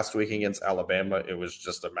poorly last week against Alabama. It was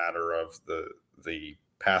just a matter of the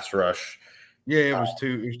pass rush. Yeah, it was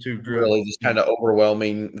too good. Really just kind of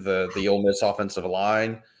overwhelming the Ole Miss offensive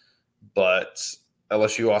line. But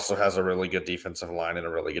LSU also has a really good defensive line and a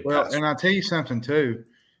really good pass. And I'll tell you something, too.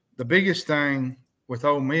 The biggest thing with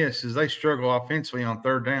Ole Miss is they struggle offensively on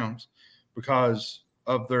third downs because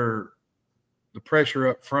of the pressure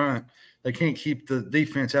up front. They can't keep the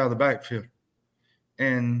defense out of the backfield.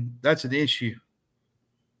 And that's an issue.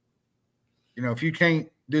 If you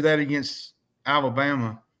can't do that against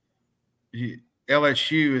Alabama,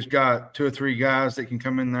 LSU has got 2 or 3 guys that can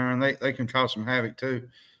come in there and they can cause some havoc too.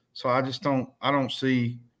 So I don't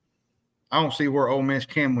see where Ole Miss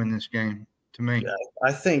can win this game to me. Yeah,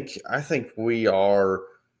 I think we are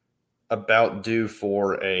about due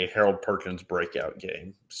for a Harold Perkins breakout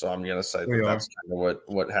game. So I'm going to say that's kind of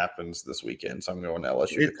what happens this weekend. So I'm going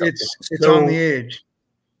LSU. It's on the edge.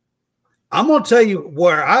 I'm going to tell you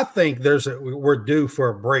where I think we're due for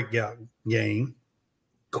a breakout game.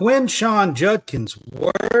 Quinshon Judkins,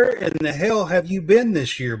 where in the hell have you been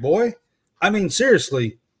this year, boy? I mean,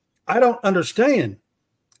 seriously, I don't understand.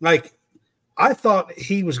 Like, I thought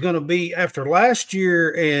he was going to be after last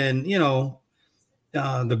year and,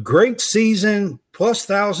 the great season, plus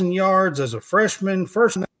 1,000 yards as a freshman,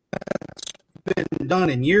 first that's been done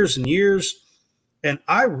in years and years. And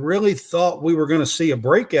I really thought we were going to see a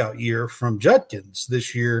breakout year from Judkins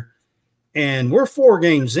this year. And we're 4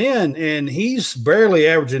 games in, and he's barely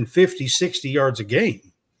averaging 50, 60 yards a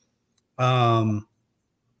game. I'm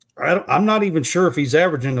not even sure if he's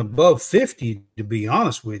averaging above 50, to be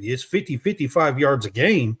honest with you. It's 50, 55 yards a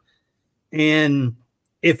game. And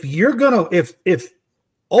if you're going to – if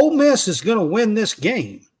Ole Miss is going to win this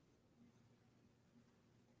game,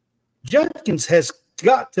 Judkins has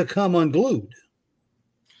got to come unglued.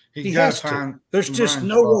 He has to. There's just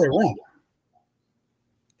no way around it.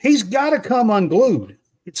 He's got to come unglued.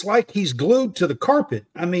 It's like he's glued to the carpet.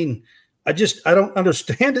 I mean, I don't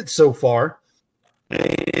understand it so far.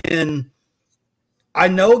 And I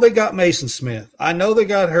know they got Mason Smith. I know they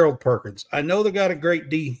got Harold Perkins. I know they got a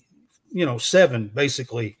great seven,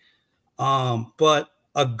 basically. But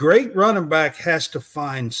a great running back has to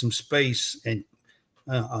find some space and,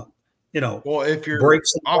 well, if your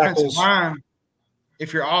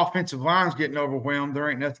offensive line's getting overwhelmed, there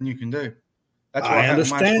ain't nothing you can do. That's I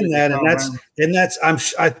understand that,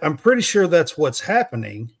 I'm pretty sure that's what's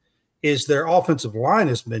happening. Is their offensive line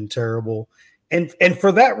has been terrible, and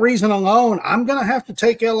for that reason alone, I'm going to have to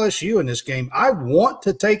take LSU in this game. I want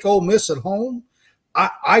to take Ole Miss at home.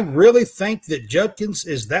 I really think that Judkins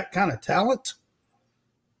is that kind of talent,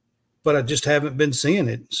 but I just haven't been seeing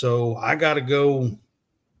it. So I got to go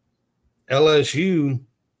LSU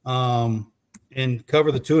and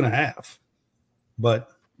cover the 2.5, but.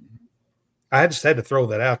 I just had to throw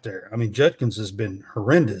that out there. I mean, Judkins has been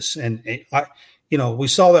horrendous. And, we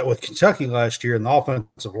saw that with Kentucky last year in the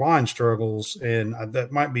offensive line struggles, and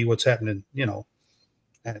that might be what's happening,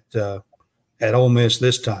 at Ole Miss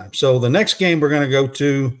this time. So the next game we're going to go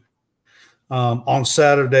to on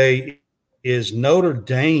Saturday is Notre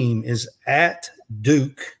Dame is at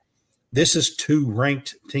Duke. This is 2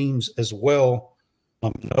 ranked teams as well.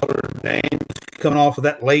 Notre Dame coming off of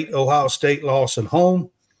that late Ohio State loss at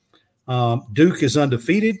home. Duke is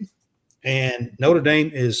undefeated, and Notre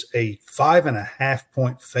Dame is a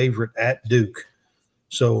 5.5-point favorite at Duke.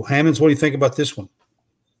 So, Hammonds, what do you think about this one?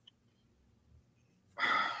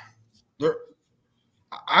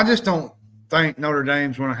 I just don't think Notre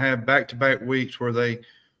Dame's going to have back-to-back weeks where they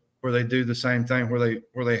do the same thing,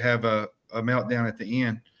 where they have a meltdown at the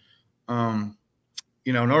end.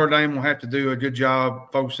 Notre Dame will have to do a good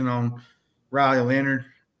job focusing on Riley Leonard,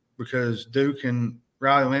 because Duke and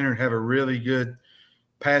Riley Leonard have a really good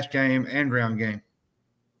pass game and ground game.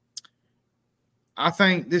 I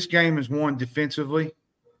think this game is won defensively,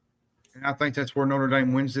 and I think that's where Notre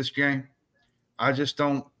Dame wins this game. I just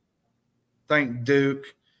don't think Duke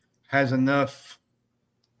has enough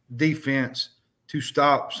defense to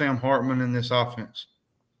stop Sam Hartman in this offense.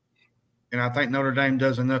 And I think Notre Dame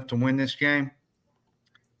does enough to win this game.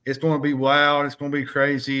 It's going to be wild. It's going to be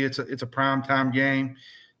crazy. It's a primetime game.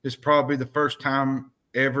 It's probably the first time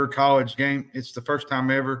ever college game. It's the first time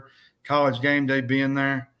ever college game day being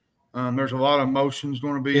there. There's a lot of emotions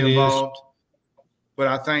going to be involved. But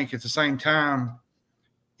I think at the same time,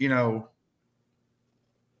 Notre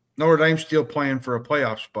Dame's still playing for a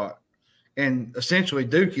playoff spot. And essentially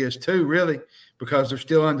Duke is too, really, because they're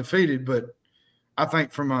still undefeated. But I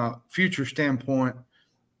think from a future standpoint,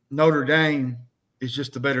 Notre Dame is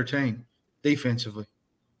just a better team defensively.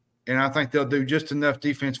 And I think they'll do just enough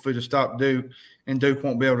defensively to stop Duke, and Duke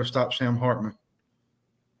won't be able to stop Sam Hartman.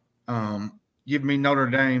 Give me Notre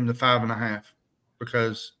Dame the 5.5,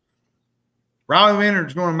 because Riley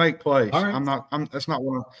Leonard's going to make plays. Right. It's not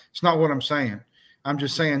what I'm saying. I'm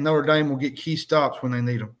just saying Notre Dame will get key stops when they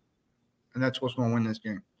need them, and that's what's going to win this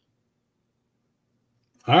game.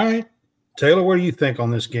 All right, Taylor, what do you think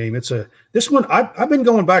on this game? This one. I've been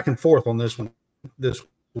going back and forth on this one this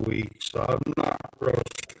week, so I'm not real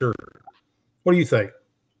sure. What do you think?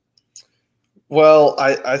 Well,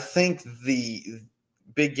 I think the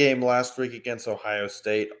big game last week against Ohio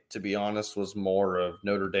State, to be honest, was more of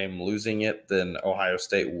Notre Dame losing it than Ohio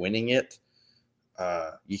State winning it.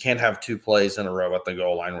 You can't have 2 plays in a row at the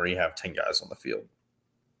goal line where you have 10 guys on the field.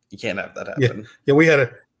 You can't have that happen. Yeah, we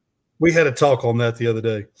had a talk on that the other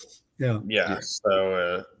day. Yeah.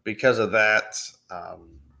 So because of that,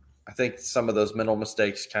 I think some of those mental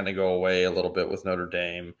mistakes kind of go away a little bit with Notre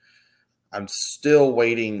Dame. I'm still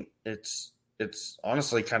waiting. It's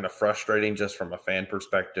honestly kind of frustrating just from a fan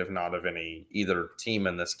perspective, not of either team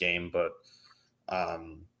in this game, but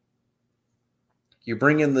You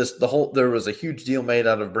bring in there was a huge deal made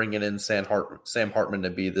out of bringing in Sam Hartman to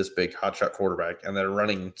be this big hotshot quarterback, and they're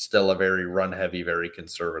running still a very run heavy, very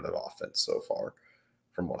conservative offense so far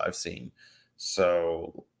from what I've seen.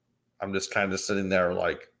 So I'm just kind of sitting there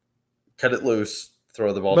like, cut it loose,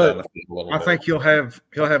 throw the ball down the field a little bit. I think he'll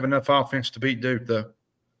have enough offense to beat Duke though.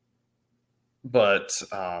 But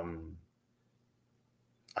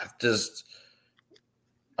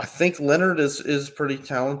I think Leonard is pretty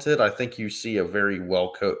talented. I think you see a very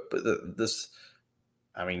well coached. But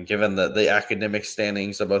given the academic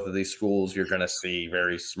standings of both of these schools, you're going to see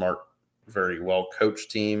very smart, very well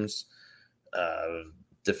coached teams.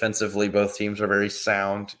 Defensively, both teams are very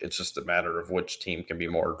sound. It's just a matter of which team can be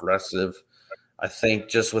more aggressive. I think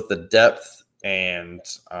just with the depth and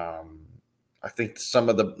I think some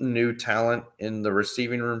of the new talent in the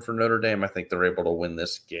receiving room for Notre Dame, I think they're able to win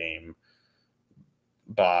this game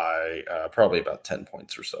by probably about 10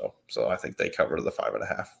 points or so. So I think they cover the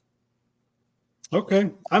 5.5.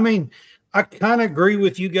 Okay. I kind of agree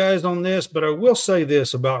with you guys on this, but I will say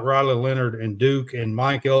this about Riley Leonard and Duke and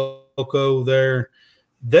Mike Elko there.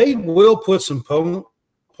 They will put some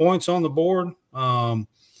points on the board.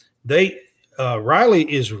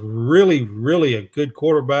 Riley is really, really a good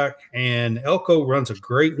quarterback, and Elko runs a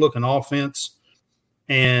great-looking offense.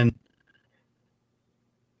 And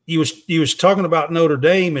he was talking about Notre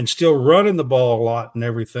Dame and still running the ball a lot and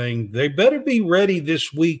everything. They better be ready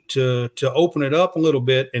this week to open it up a little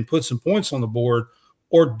bit and put some points on the board,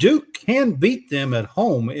 or Duke can beat them at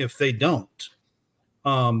home if they don't.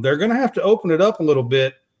 They're going to have to open it up a little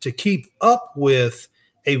bit to keep up with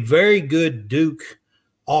a very good Duke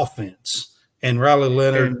offense and Riley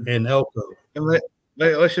Leonard and Elko. And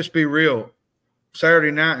let's just be real.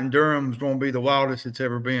 Saturday night in Durham is going to be the wildest it's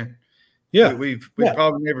ever been. Yeah, we've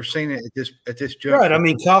probably never seen it at this juncture.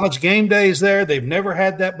 Right. College game day is there. They've never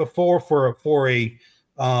had that before for a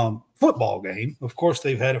football game. Of course,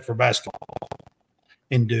 they've had it for basketball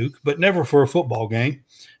in Duke, but never for a football game.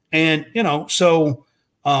 And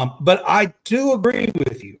but I do agree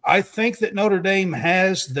with you. I think that Notre Dame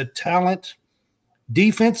has the talent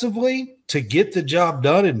defensively to get the job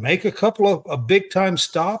done and make a couple of big time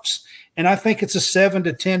stops. And I think it's a 7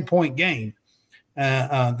 to 10 point game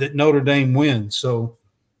that Notre Dame wins. So,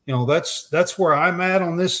 that's where I'm at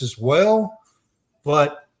on this as well.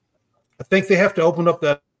 But I think they have to open up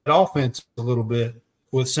that offense a little bit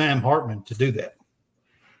with Sam Hartman to do that.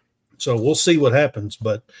 So we'll see what happens,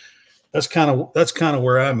 but that's kind of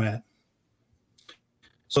where I'm at.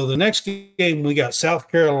 So the next game we got South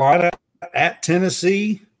Carolina at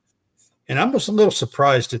Tennessee, and I'm just a little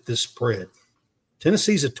surprised at this spread.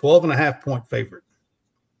 Tennessee's a 12.5 point favorite.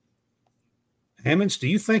 Hammonds, do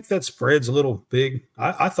you think that spread's a little big?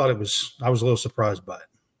 I thought it was. I was a little surprised by it.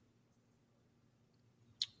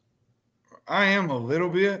 I am a little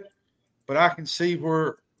bit, but I can see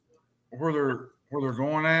where they're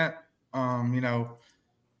going at.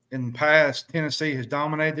 In the past, Tennessee has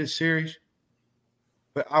dominated this series.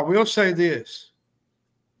 But I will say this.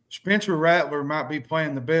 Spencer Rattler might be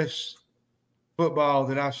playing the best football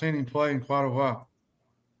that I've seen him play in quite a while.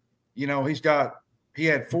 He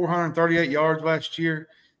had 438 yards last year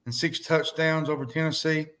and 6 touchdowns over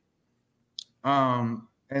Tennessee. And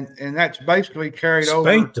that's basically carried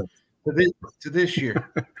over to this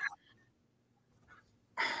year.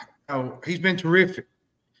 He's been terrific.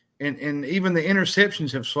 And even the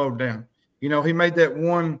interceptions have slowed down. He made that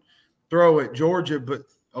one throw at Georgia, but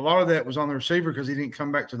a lot of that was on the receiver because he didn't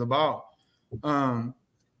come back to the ball.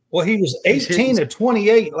 Well, he was 18 to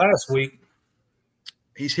 28 last week.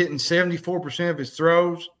 He's hitting 74% of his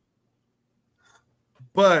throws.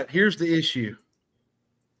 But here's the issue.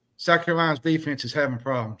 South Carolina's defense is having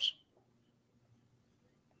problems.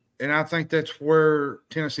 And I think that's where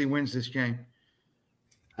Tennessee wins this game.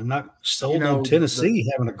 I'm not sold on Tennessee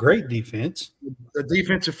having a great defense. The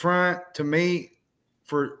defensive front, to me,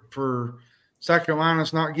 for South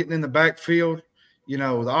Carolina's not getting in the backfield.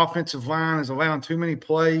 The offensive line is allowing too many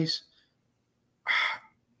plays.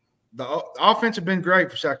 The offense has been great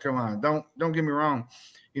for South Carolina. Don't get me wrong.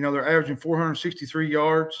 They're averaging 463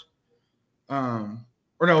 yards.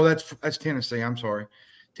 That's Tennessee. I'm sorry.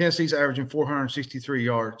 Tennessee's averaging 463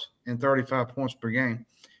 yards and 35 points per game.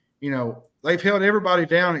 They've held everybody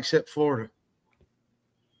down except Florida.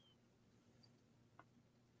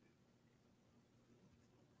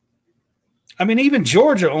 Even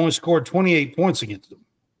Georgia only scored 28 points against them.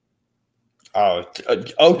 Oh,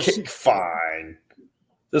 okay, fine.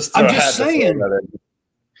 I'm just saying,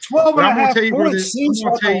 12.5 points seems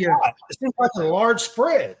like a lot. It seems like a large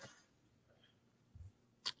spread.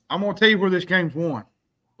 I'm going to tell you where this game's won,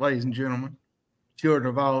 ladies and gentlemen. children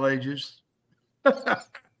of all ages.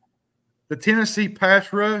 The Tennessee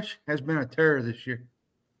pass rush has been a terror this year.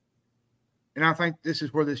 And I think this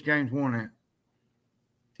is where this game's won at.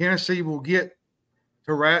 Tennessee will get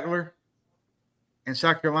to Rattler, and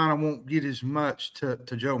South Carolina won't get as much to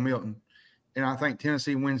Joe Milton. And I think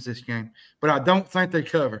Tennessee wins this game. But I don't think they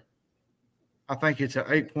cover. I think it's an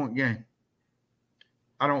 8-point game.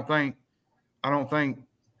 I don't think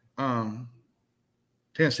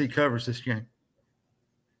Tennessee covers this game.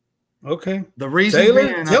 Okay. The reason Taylor,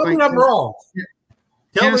 being, tell me I'm wrong.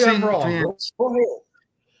 Tell me I'm wrong. Defense, Go ahead.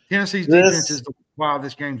 Tennessee's defense is why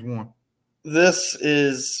this game's won. This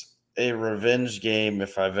is a revenge game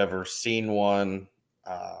if I've ever seen one.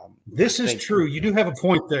 This is true. You do have a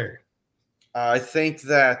point there. I think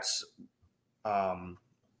that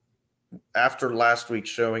after last week's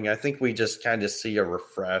showing, I think we just kind of see a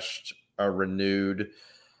renewed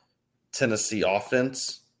Tennessee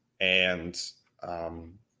offense. And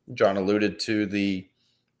John alluded to the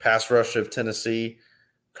pass rush of Tennessee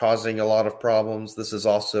causing a lot of problems. This is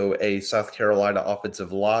also a South Carolina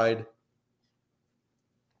offensive line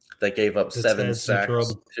that gave up 7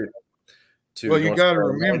 sacks to well, you North got to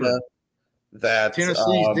Carolina. remember That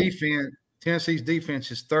Tennessee's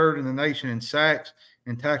defense is third in the nation in sacks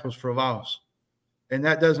and tackles for loss. And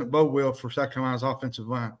that doesn't bode well for South Carolina's offensive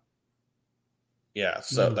line. Yeah,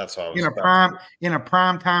 so that's what I was in a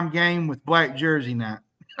prime time game with black jersey night.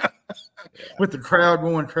 With the crowd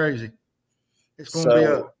going crazy. It's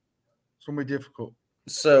gonna be difficult.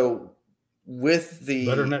 So with the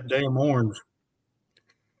better than that damn orange.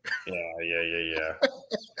 Yeah.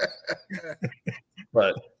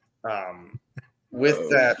 But with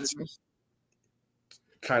that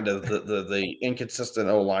kind of the inconsistent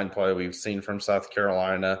O-line play we've seen from South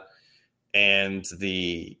Carolina and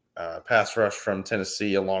the pass rush from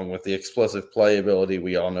Tennessee, along with the explosive playability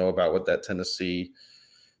we all know about with that Tennessee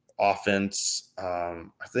offense, I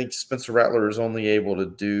think Spencer Rattler is only able to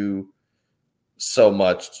do so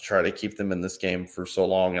much to try to keep them in this game for so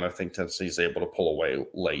long, and I think Tennessee is able to pull away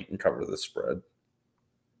late and cover the spread.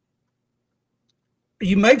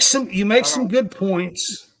 You make some good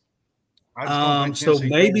points. So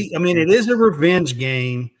maybe, I mean, it is a revenge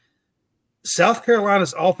game. South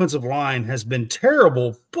Carolina's offensive line has been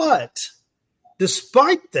terrible, but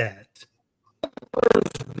despite that, has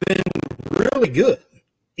been really good.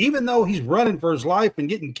 Even though he's running for his life and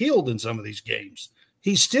getting killed in some of these games,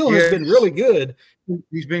 he still has been really good.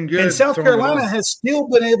 He's been good. And South Carolina has still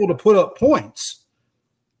been able to put up points.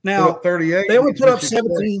 Now, 38. They only put up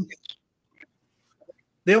 17.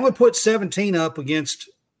 They only put 17 up against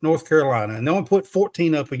North Carolina, and they only put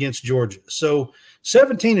 14 up against Georgia. So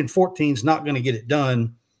 17 and 14 is not going to get it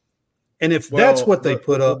done. And if that's what they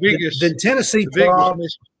put up, then Tennessee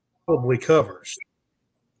probably covers.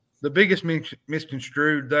 The biggest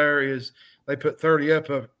misconstrued there is they put 30 up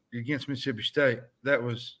against Mississippi State. That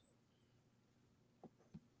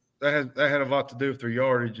had a lot to do with their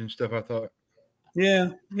yardage and stuff, I thought.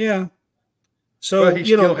 Yeah. So if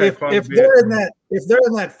they're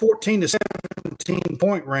in that 14 to 17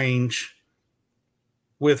 point range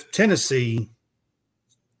with Tennessee,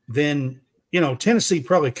 then Tennessee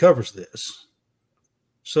probably covers this.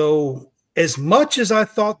 So as much as I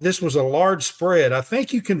thought this was a large spread, I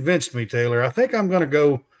think you convinced me, Taylor. I think I'm going to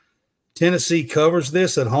go Tennessee covers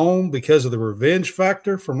this at home because of the revenge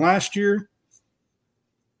factor from last year.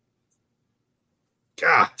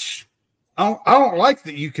 Gosh, I don't like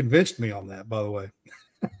that you convinced me on that, by the way.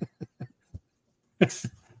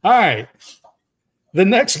 All right. The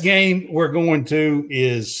next game we're going to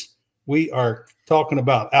is we are talking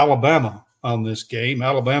about Alabama on this game.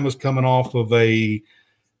 Alabama's coming off of a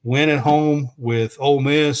win at home with Ole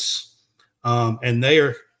Miss, and they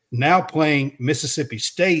are now playing Mississippi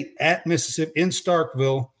State at Mississippi in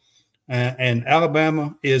Starkville, and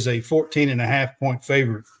Alabama is a 14.5-point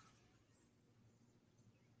favorite.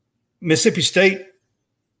 Mississippi State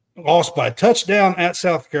lost by a touchdown at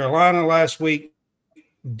South Carolina last week,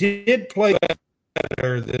 did play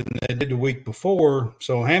better than they did the week before.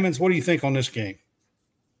 So, Hammonds, what do you think on this game?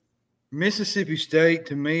 Mississippi State,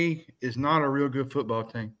 to me, is not a real good football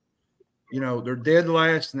team. They're dead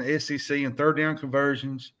last in the SEC in third down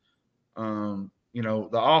conversions. The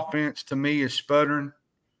offense, to me, is sputtering.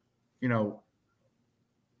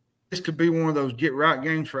 This could be one of those get-right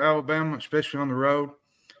games for Alabama, especially on the road.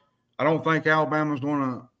 I don't think Alabama's going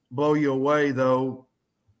to blow you away, though,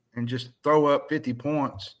 and just throw up 50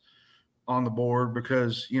 points on the board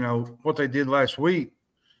because, what they did last week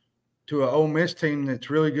to an Ole Miss team that's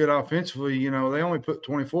really good offensively, they only put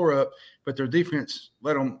 24 up, but their defense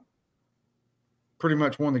let them pretty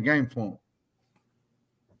much won the game for them.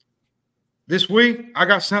 This week, I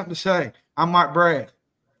got something to say. I'm Mike Brad.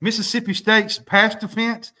 Mississippi State's pass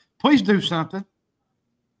defense, please do something.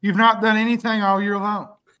 You've not done anything all year long.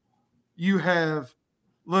 You have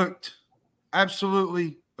looked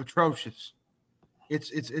absolutely atrocious.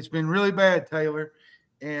 It's been really bad, Taylor.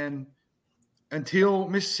 And until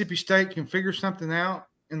Mississippi State can figure something out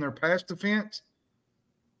in their pass defense,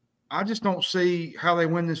 I just don't see how they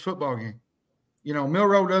win this football game.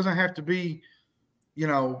 Milroe doesn't have to be,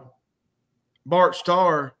 Bart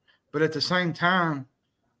Starr, but at the same time,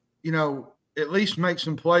 at least make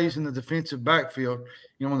some plays in the defensive backfield,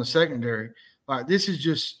 in the secondary. Like, this is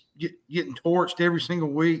just getting torched every single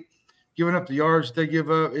week, giving up the yards they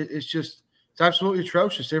give up. It's absolutely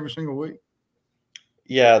atrocious every single week.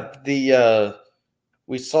 Yeah,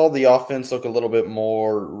 we saw the offense look a little bit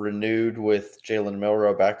more renewed with Jalen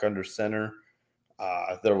Milroe back under center.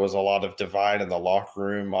 There was a lot of divide in the locker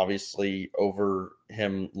room, obviously, over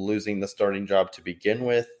him losing the starting job to begin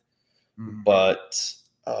with. Mm-hmm. But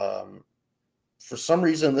for some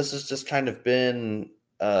reason, this has just kind of been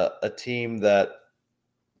a team that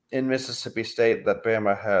in Mississippi State that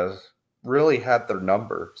Bama has really had their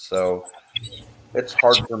number. So it's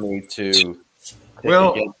hard for me to pick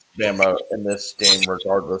against Bama in this game,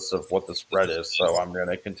 regardless of what the spread is. So I'm going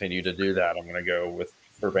to continue to do that. I'm going to go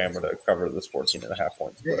for Bama to cover this 14.5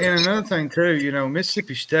 points. And another thing too,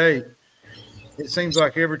 Mississippi State, it seems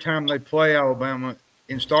like every time they play Alabama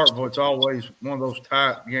in Starkville, it's always one of those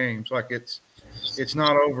tight games. Like it's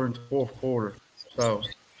not over in the fourth quarter. So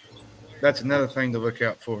that's another thing to look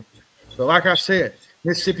out for. But like I said,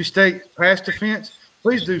 Mississippi State pass defense,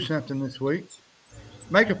 please do something this week.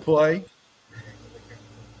 Make a play.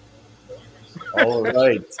 All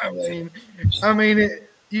right. I mean,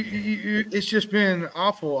 it's just been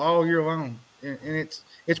awful all year long, and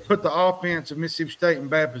it's put the offense of Mississippi State in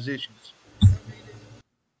bad positions.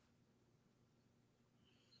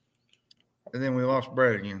 And then we lost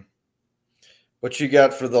Brad again. What you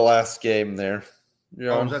got for the last game there?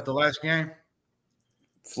 Oh, was that the last game?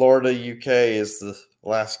 Florida UK is the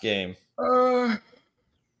last game.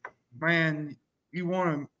 Man, you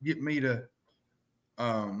want to get me to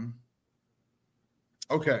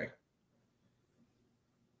okay.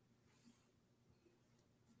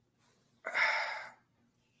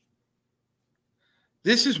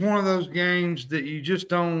 This is one of those games that you just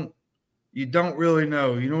don't really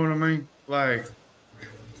know. You know what I mean? Like,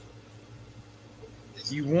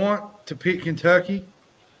 you want to pick Kentucky,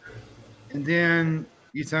 and then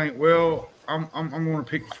you think, well, I'm going to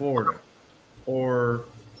pick Florida, or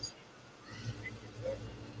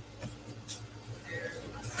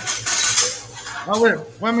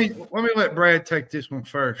let me let Brad take this one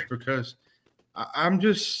first, because I'm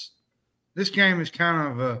just, this game is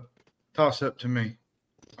kind of a toss up to me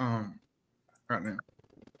right now.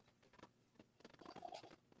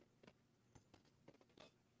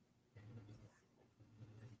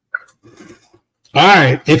 All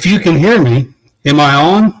right. If you can hear me, am I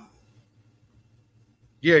on?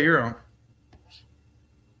 Yeah, you're on.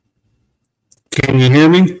 Can you hear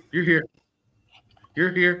me? You're here.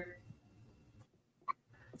 You're here.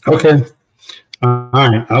 Okay. All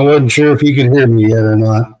right. I wasn't sure if you could hear me yet or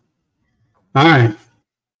not. All right.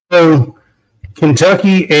 So,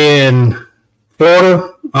 Kentucky and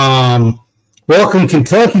Florida. Welcome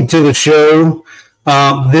Kentucky to the show.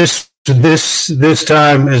 This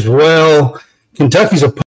time as well. Kentucky's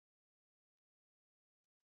a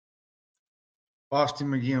lost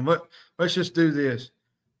him again. Let's just do this.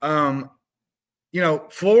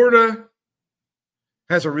 Florida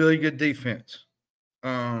has a really good defense.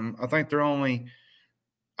 I think they're only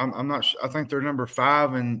I'm not sure, I think they're number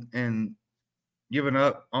 5 and giving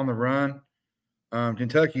up on the run.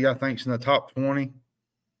 Kentucky, I think, is in the top 20.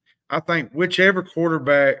 I think whichever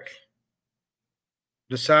quarterback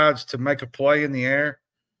decides to make a play in the air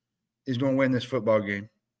is going to win this football game.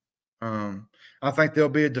 I think there'll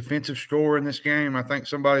be a defensive score in this game. I think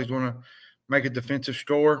somebody's going to make a defensive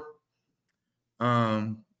score.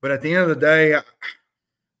 But at the end of the day,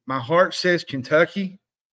 my heart says Kentucky,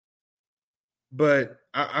 but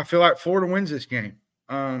I feel like Florida wins this game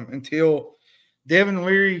until Devin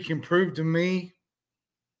Leary can prove to me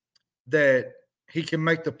that he can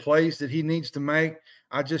make the plays that he needs to make.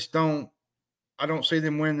 I don't see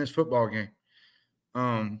them winning this football game.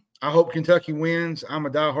 I hope Kentucky wins. I'm a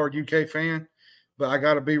diehard UK fan, but I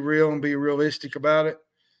got to be real and be realistic about it.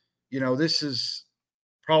 This is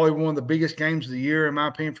probably one of the biggest games of the year, in my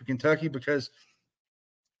opinion, for Kentucky, because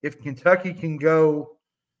if Kentucky can go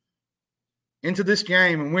into this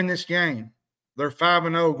game and win this game, they're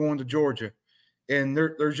 5-0 going to Georgia. And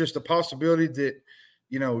there's just a possibility that,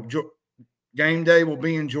 GameDay will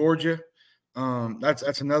be in Georgia.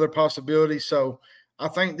 That's another possibility. So I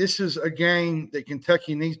think this is a game that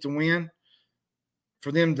Kentucky needs to win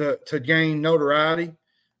for them to gain notoriety.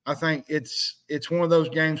 I think it's one of those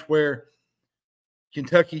games where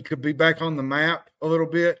Kentucky could be back on the map a little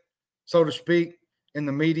bit, so to speak, in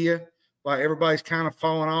the media. Like everybody's kind of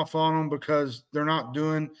falling off on them because they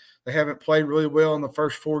haven't played really well in the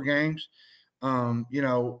first 4 games. And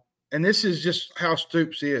this is just how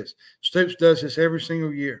Stoops is. Stoops does this every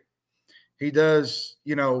single year. He does,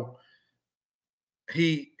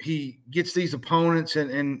 he gets these opponents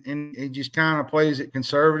and he just kind of plays it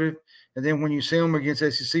conservative. And then when you see him against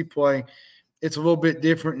SEC play, it's a little bit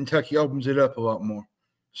different, and Kentucky opens it up a lot more.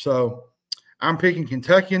 So I'm picking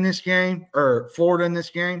Kentucky in this game, or Florida in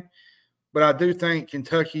this game, but I do think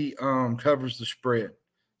Kentucky covers the spread.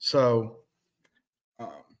 So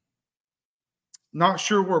not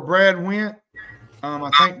sure where Brad went.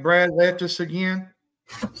 I think Brad left us again.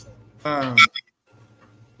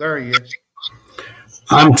 There he is.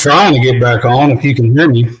 I'm trying to get back on if you can hear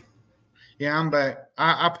me. Yeah, I'm back.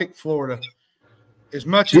 I picked Florida. As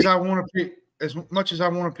much as I want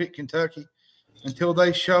to pick Kentucky, until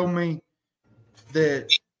they show me that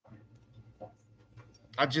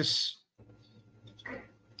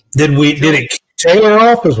did it kick Taylor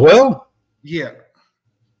off as well? Yeah.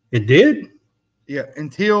 It did? Yeah.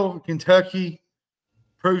 Until Kentucky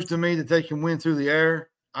proves to me that they can win through the air,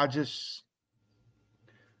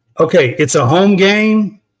 okay, it's a home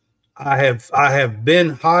game. I have been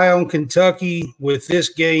high on Kentucky with this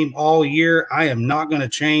game all year. I am not going to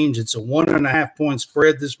change. It's a 1.5 point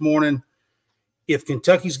spread this morning. If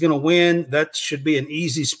Kentucky's going to win, that should be an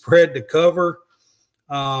easy spread to cover.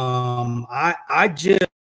 I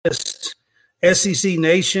just SEC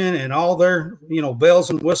Nation and all their bells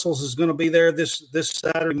and whistles is going to be there this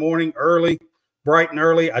Saturday morning, bright and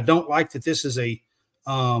early. I don't like that this is a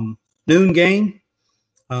noon game.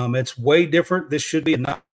 It's way different. This should be a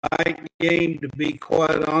night game, to be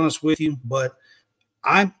quite honest with you. But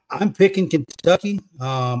I'm picking Kentucky.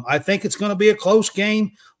 I think it's going to be a close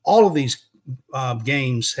game. All of these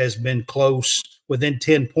games has been close, within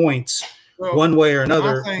 10 points, one way or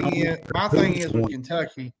another. My thing is with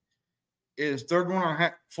Kentucky is they're going to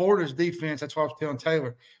have Florida's defense. That's what I was telling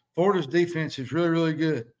Taylor. Florida's defense is really, really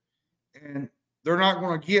good, and they're not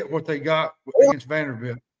going to get what they got against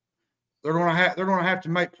Vanderbilt. They're going to have to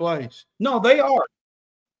make plays. No, they are.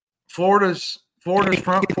 Florida's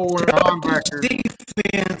front forward and linebacker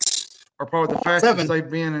defense are probably the fastest they've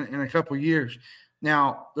been in a couple of years.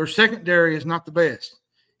 Now, their secondary is not the best.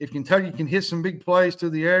 If Kentucky can hit some big plays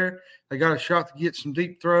through the air, they got a shot to get some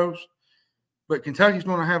deep throws. But Kentucky's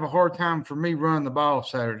going to have a hard time for me running the ball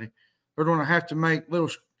Saturday. They're going to have to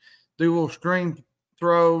do little screen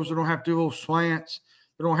throws. They're going to have to do little slants.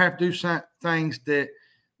 They're going to have to do things that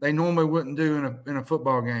they normally wouldn't do in a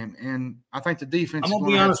football game. And I think the defense. I'm going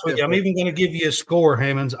to be honest with you. I'm even going to give you a score,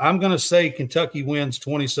 Hammonds. I'm going to say Kentucky wins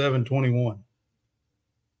 27-21.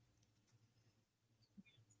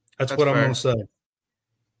 That's what fair. I'm going to say.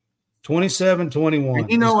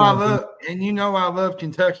 27-21. I love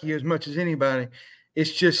Kentucky as much as anybody.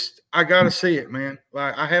 It's just I got to see it, man.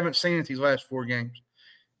 Like I haven't seen it these last 4 games.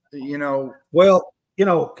 Well,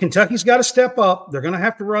 Kentucky's got to step up. They're going to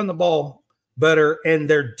have to run the ball better, and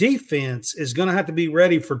their defense is going to have to be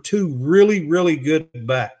ready for 2 really, really good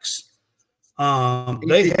backs.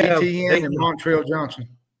 They have Montreal Johnson.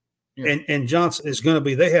 Yeah. And Johnson is going to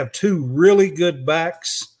be. They have 2 really good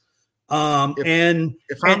backs.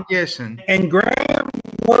 If I'm guessing, and Graham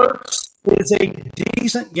Works is a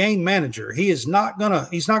decent game manager. He's not gonna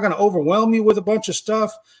overwhelm you with a bunch of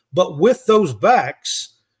stuff, but with those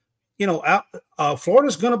backs,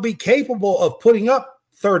 Florida's going to be capable of putting up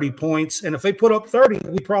 30 points, and if they put up 30,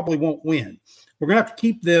 we probably won't win. We're going to have to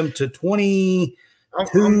keep them to 22,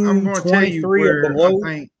 I'm 23 or below.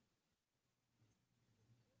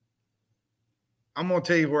 I'm going to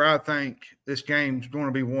tell you where I think this game's going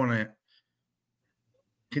to be won at.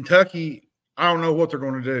 Kentucky, I don't know what they're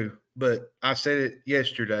going to do, but I said it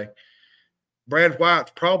yesterday. Brad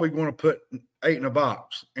White's probably going to put 8 in a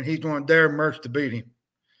box, and he's going to dare Mertz to beat him.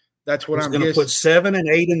 That's what I'm guessing. He's going to put 7 and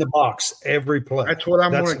 8 in the box every play. That's what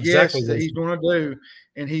I'm going to guess that he's going to do,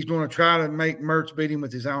 and he's going to try to make Mertz beat him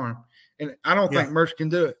with his arm. And I don't think Mertz can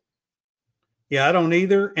do it. Yeah, I don't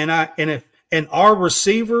either. And our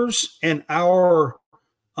receivers and our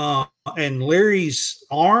and Leary's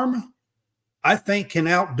arm, I think, can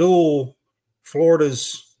outduel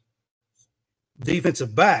Florida's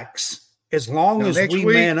defensive backs as long as we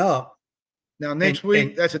man up. Now, next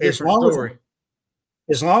week, that's a different story.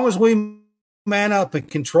 As long as we man up and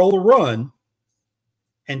control the run,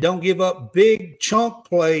 and don't give up big chunk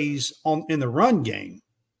plays in the run game,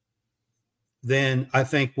 then I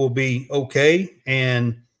think we'll be okay.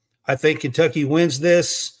 And I think Kentucky wins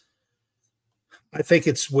this. I think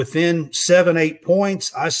it's within 7-8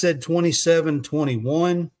 points. I said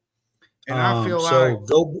 27-21. And I feel so like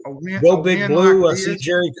go Big Blue. Like I see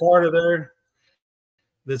Jerry Carter there.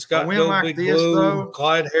 That's got go like Big this, Blue. though,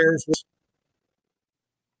 Clyde Harris.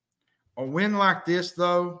 A win like this,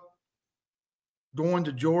 though, going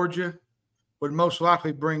to Georgia would most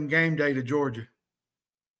likely bring game day to Georgia,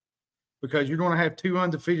 because you're going to have 2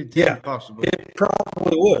 undefeated teams possibly. It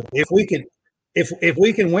probably would. If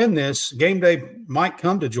we can win this, game day might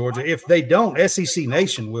come to Georgia. If they don't, SEC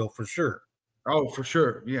Nation will for sure. Oh, for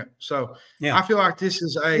sure. Yeah. So I feel like this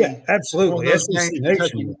is absolutely SEC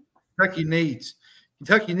Nation. Kentucky needs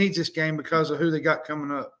this game because of who they got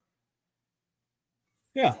coming up.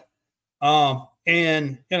 Yeah.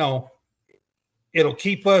 And it'll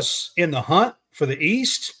keep us in the hunt for the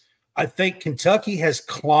East. I think Kentucky has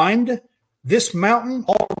climbed this mountain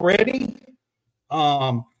already.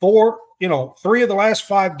 For 3 of the last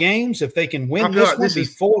 5 games, if they can win this one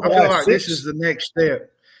before the last 6. This is the next step.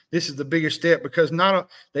 This is the biggest step, because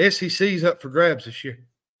the SEC is up for grabs this year.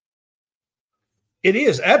 It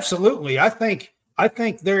is, absolutely. I think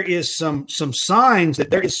there is some signs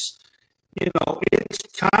that there is, it's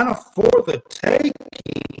kind of for the taking,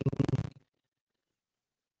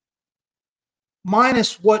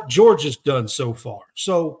 minus what Georgia's done so far.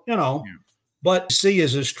 So, but C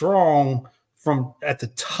is as strong from at the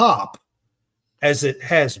top as it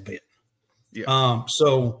has been. Yeah.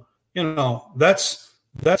 So,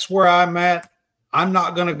 that's where I'm at. I'm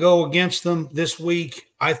not going to go against them this week.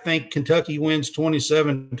 I think Kentucky wins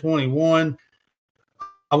 27-21.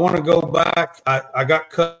 I want to go back. I got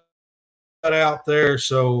cut out there.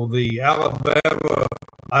 So the Alabama,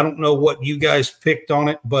 I don't know what you guys picked on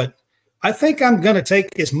it, but I think I'm going to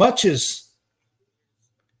take as much as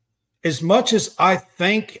I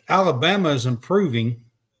think Alabama is improving,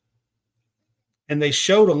 and they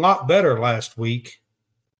showed a lot better last week.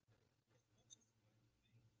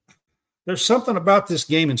 There's something about this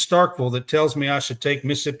game in Starkville that tells me I should take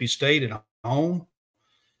Mississippi State at home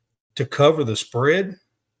to cover the spread.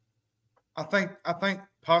 I think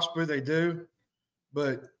possibly they do,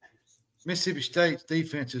 but Mississippi State's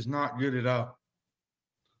defense is not good at all.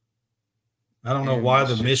 I don't know why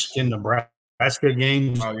the Michigan-Nebraska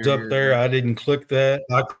game's up there. I didn't click that.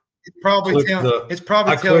 It's probably telling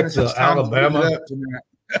us it's time Alabama. To put it up tonight.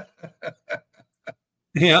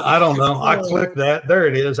 Yeah, I don't know. I clicked that. There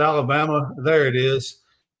it is, Alabama. There it is.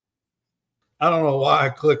 I don't know why I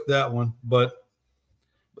clicked that one, but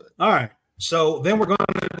all right. So then we're going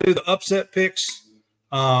to do the upset picks.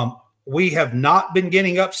 We have not been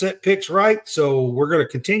getting upset picks right, so we're going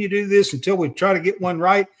to continue to do this until we try to get one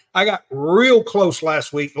right. I got real close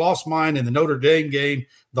last week, lost mine in the Notre Dame game,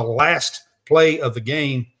 the last play of the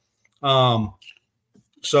game.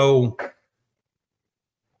 So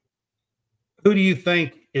who do you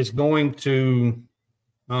think is going to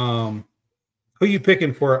who are you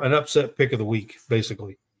picking for an upset pick of the week,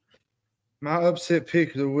 basically? My upset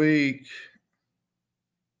pick of the week,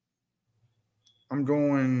 I'm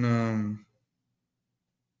going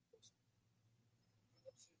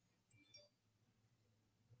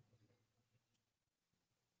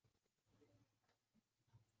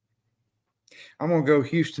I'm going to go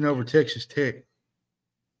Houston over Texas Tech.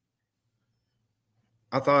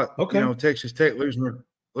 I thought, Texas Tech losing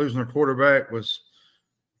their quarterback was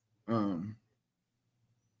a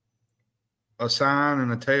sign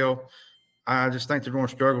and a tell. I just think they're going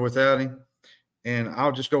to struggle without him. And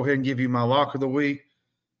I'll just go ahead and give you my lock of the week.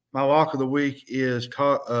 My lock of the week is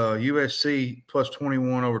USC plus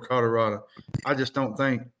 21 over Colorado. I just don't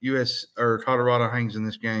think Colorado hangs in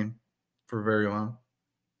this game for very long.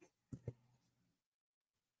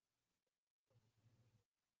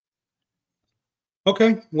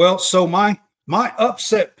 Okay, well, so my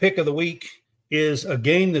upset pick of the week is a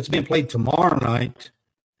game that's being played tomorrow night.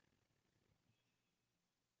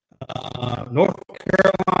 North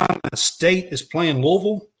Carolina State is playing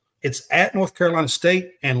Louisville. It's at North Carolina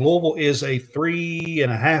State, and Louisville is a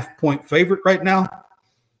 3.5-point favorite right now.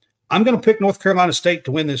 I'm going to pick North Carolina State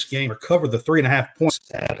to win this game or cover the 3.5 points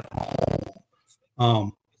at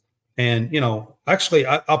home. And, actually,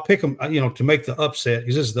 I'll pick them, to make the upset,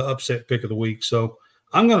 because this is the upset pick of the week. So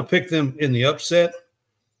I'm going to pick them in the upset.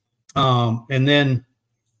 And then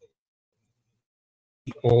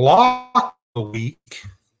lock of the week.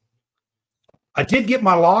 I did get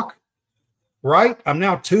my lock right. I'm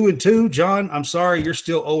now 2-2. John, I'm sorry, you're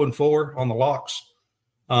still 0-4 on the locks.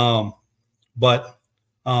 But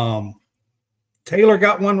Taylor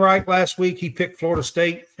got one right last week. He picked Florida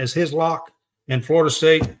State as his lock and Florida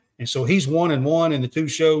State. And so he's 1-1 in the 2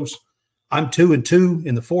 shows. I'm 2-2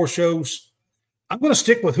 in the 4 shows. I'm going to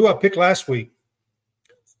stick with who I picked last week.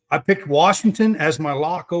 I picked Washington as my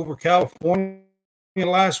lock over California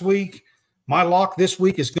last week. My lock this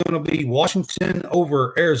week is going to be Washington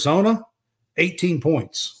over Arizona, 18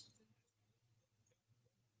 points.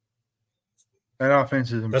 That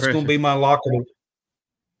offense is impressive. That's going to be my lock of the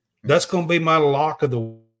That's going to be my lock of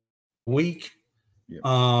the week.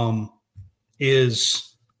 Yeah.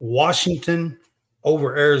 Is Washington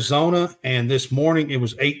over Arizona, and this morning it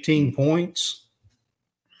was 18 points.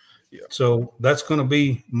 Yeah. So that's going to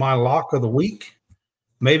be my lock of the week.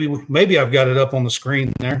 Maybe I've got it up on the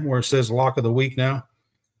screen there where it says lock of the week now.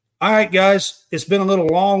 All right, guys, it's been a little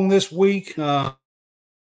long this week. So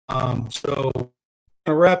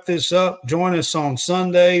to wrap this up, join us on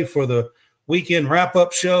Sunday for the weekend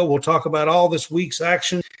wrap-up show. We'll talk about all this week's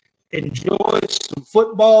action. Enjoy some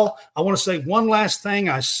football. I want to say one last thing.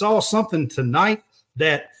 I saw something tonight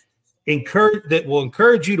that will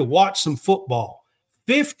encourage you to watch some football.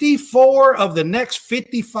 54 of the next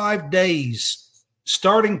 55 days,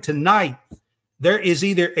 starting tonight, there is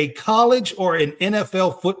either a college or an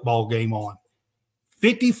NFL football game on.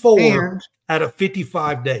 54 out of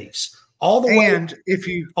 55 days. All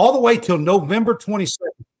the way till November 22nd.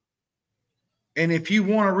 And if you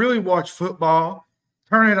want to really watch football,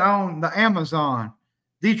 turn it on the Amazon.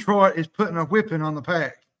 Detroit is putting a whipping on the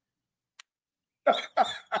Pack.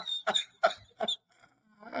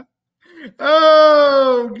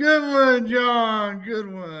 Oh, good one, John.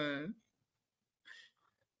 Good one.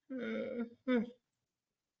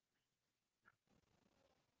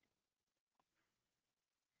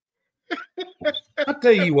 I'll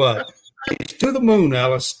tell you what. It's to the moon,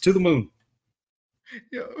 Alice. To the moon.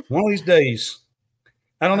 Yeah. One of these days.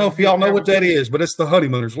 I don't know if y'all know what that is, but it's the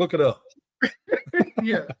honeymooners. Look it up.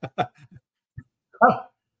 Yeah.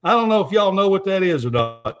 I don't know if y'all know what that is or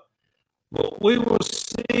not. But we will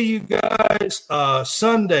see you guys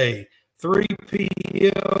Sunday, 3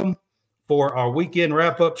 p.m. for our weekend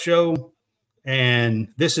wrap-up show. And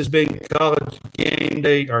this has been College Game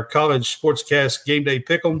Day, our College SportsCast Game Day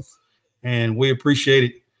Pick'em. And we appreciate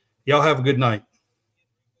it. Y'all have a good night.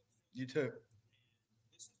 You too.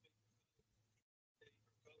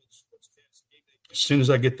 As soon as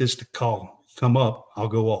I get this to come up, I'll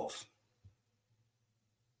go off.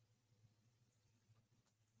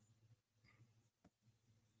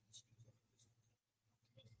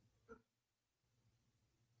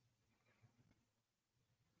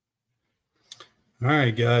 All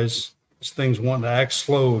right, guys. This thing's wanting to act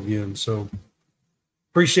slow again, so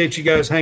appreciate you guys hanging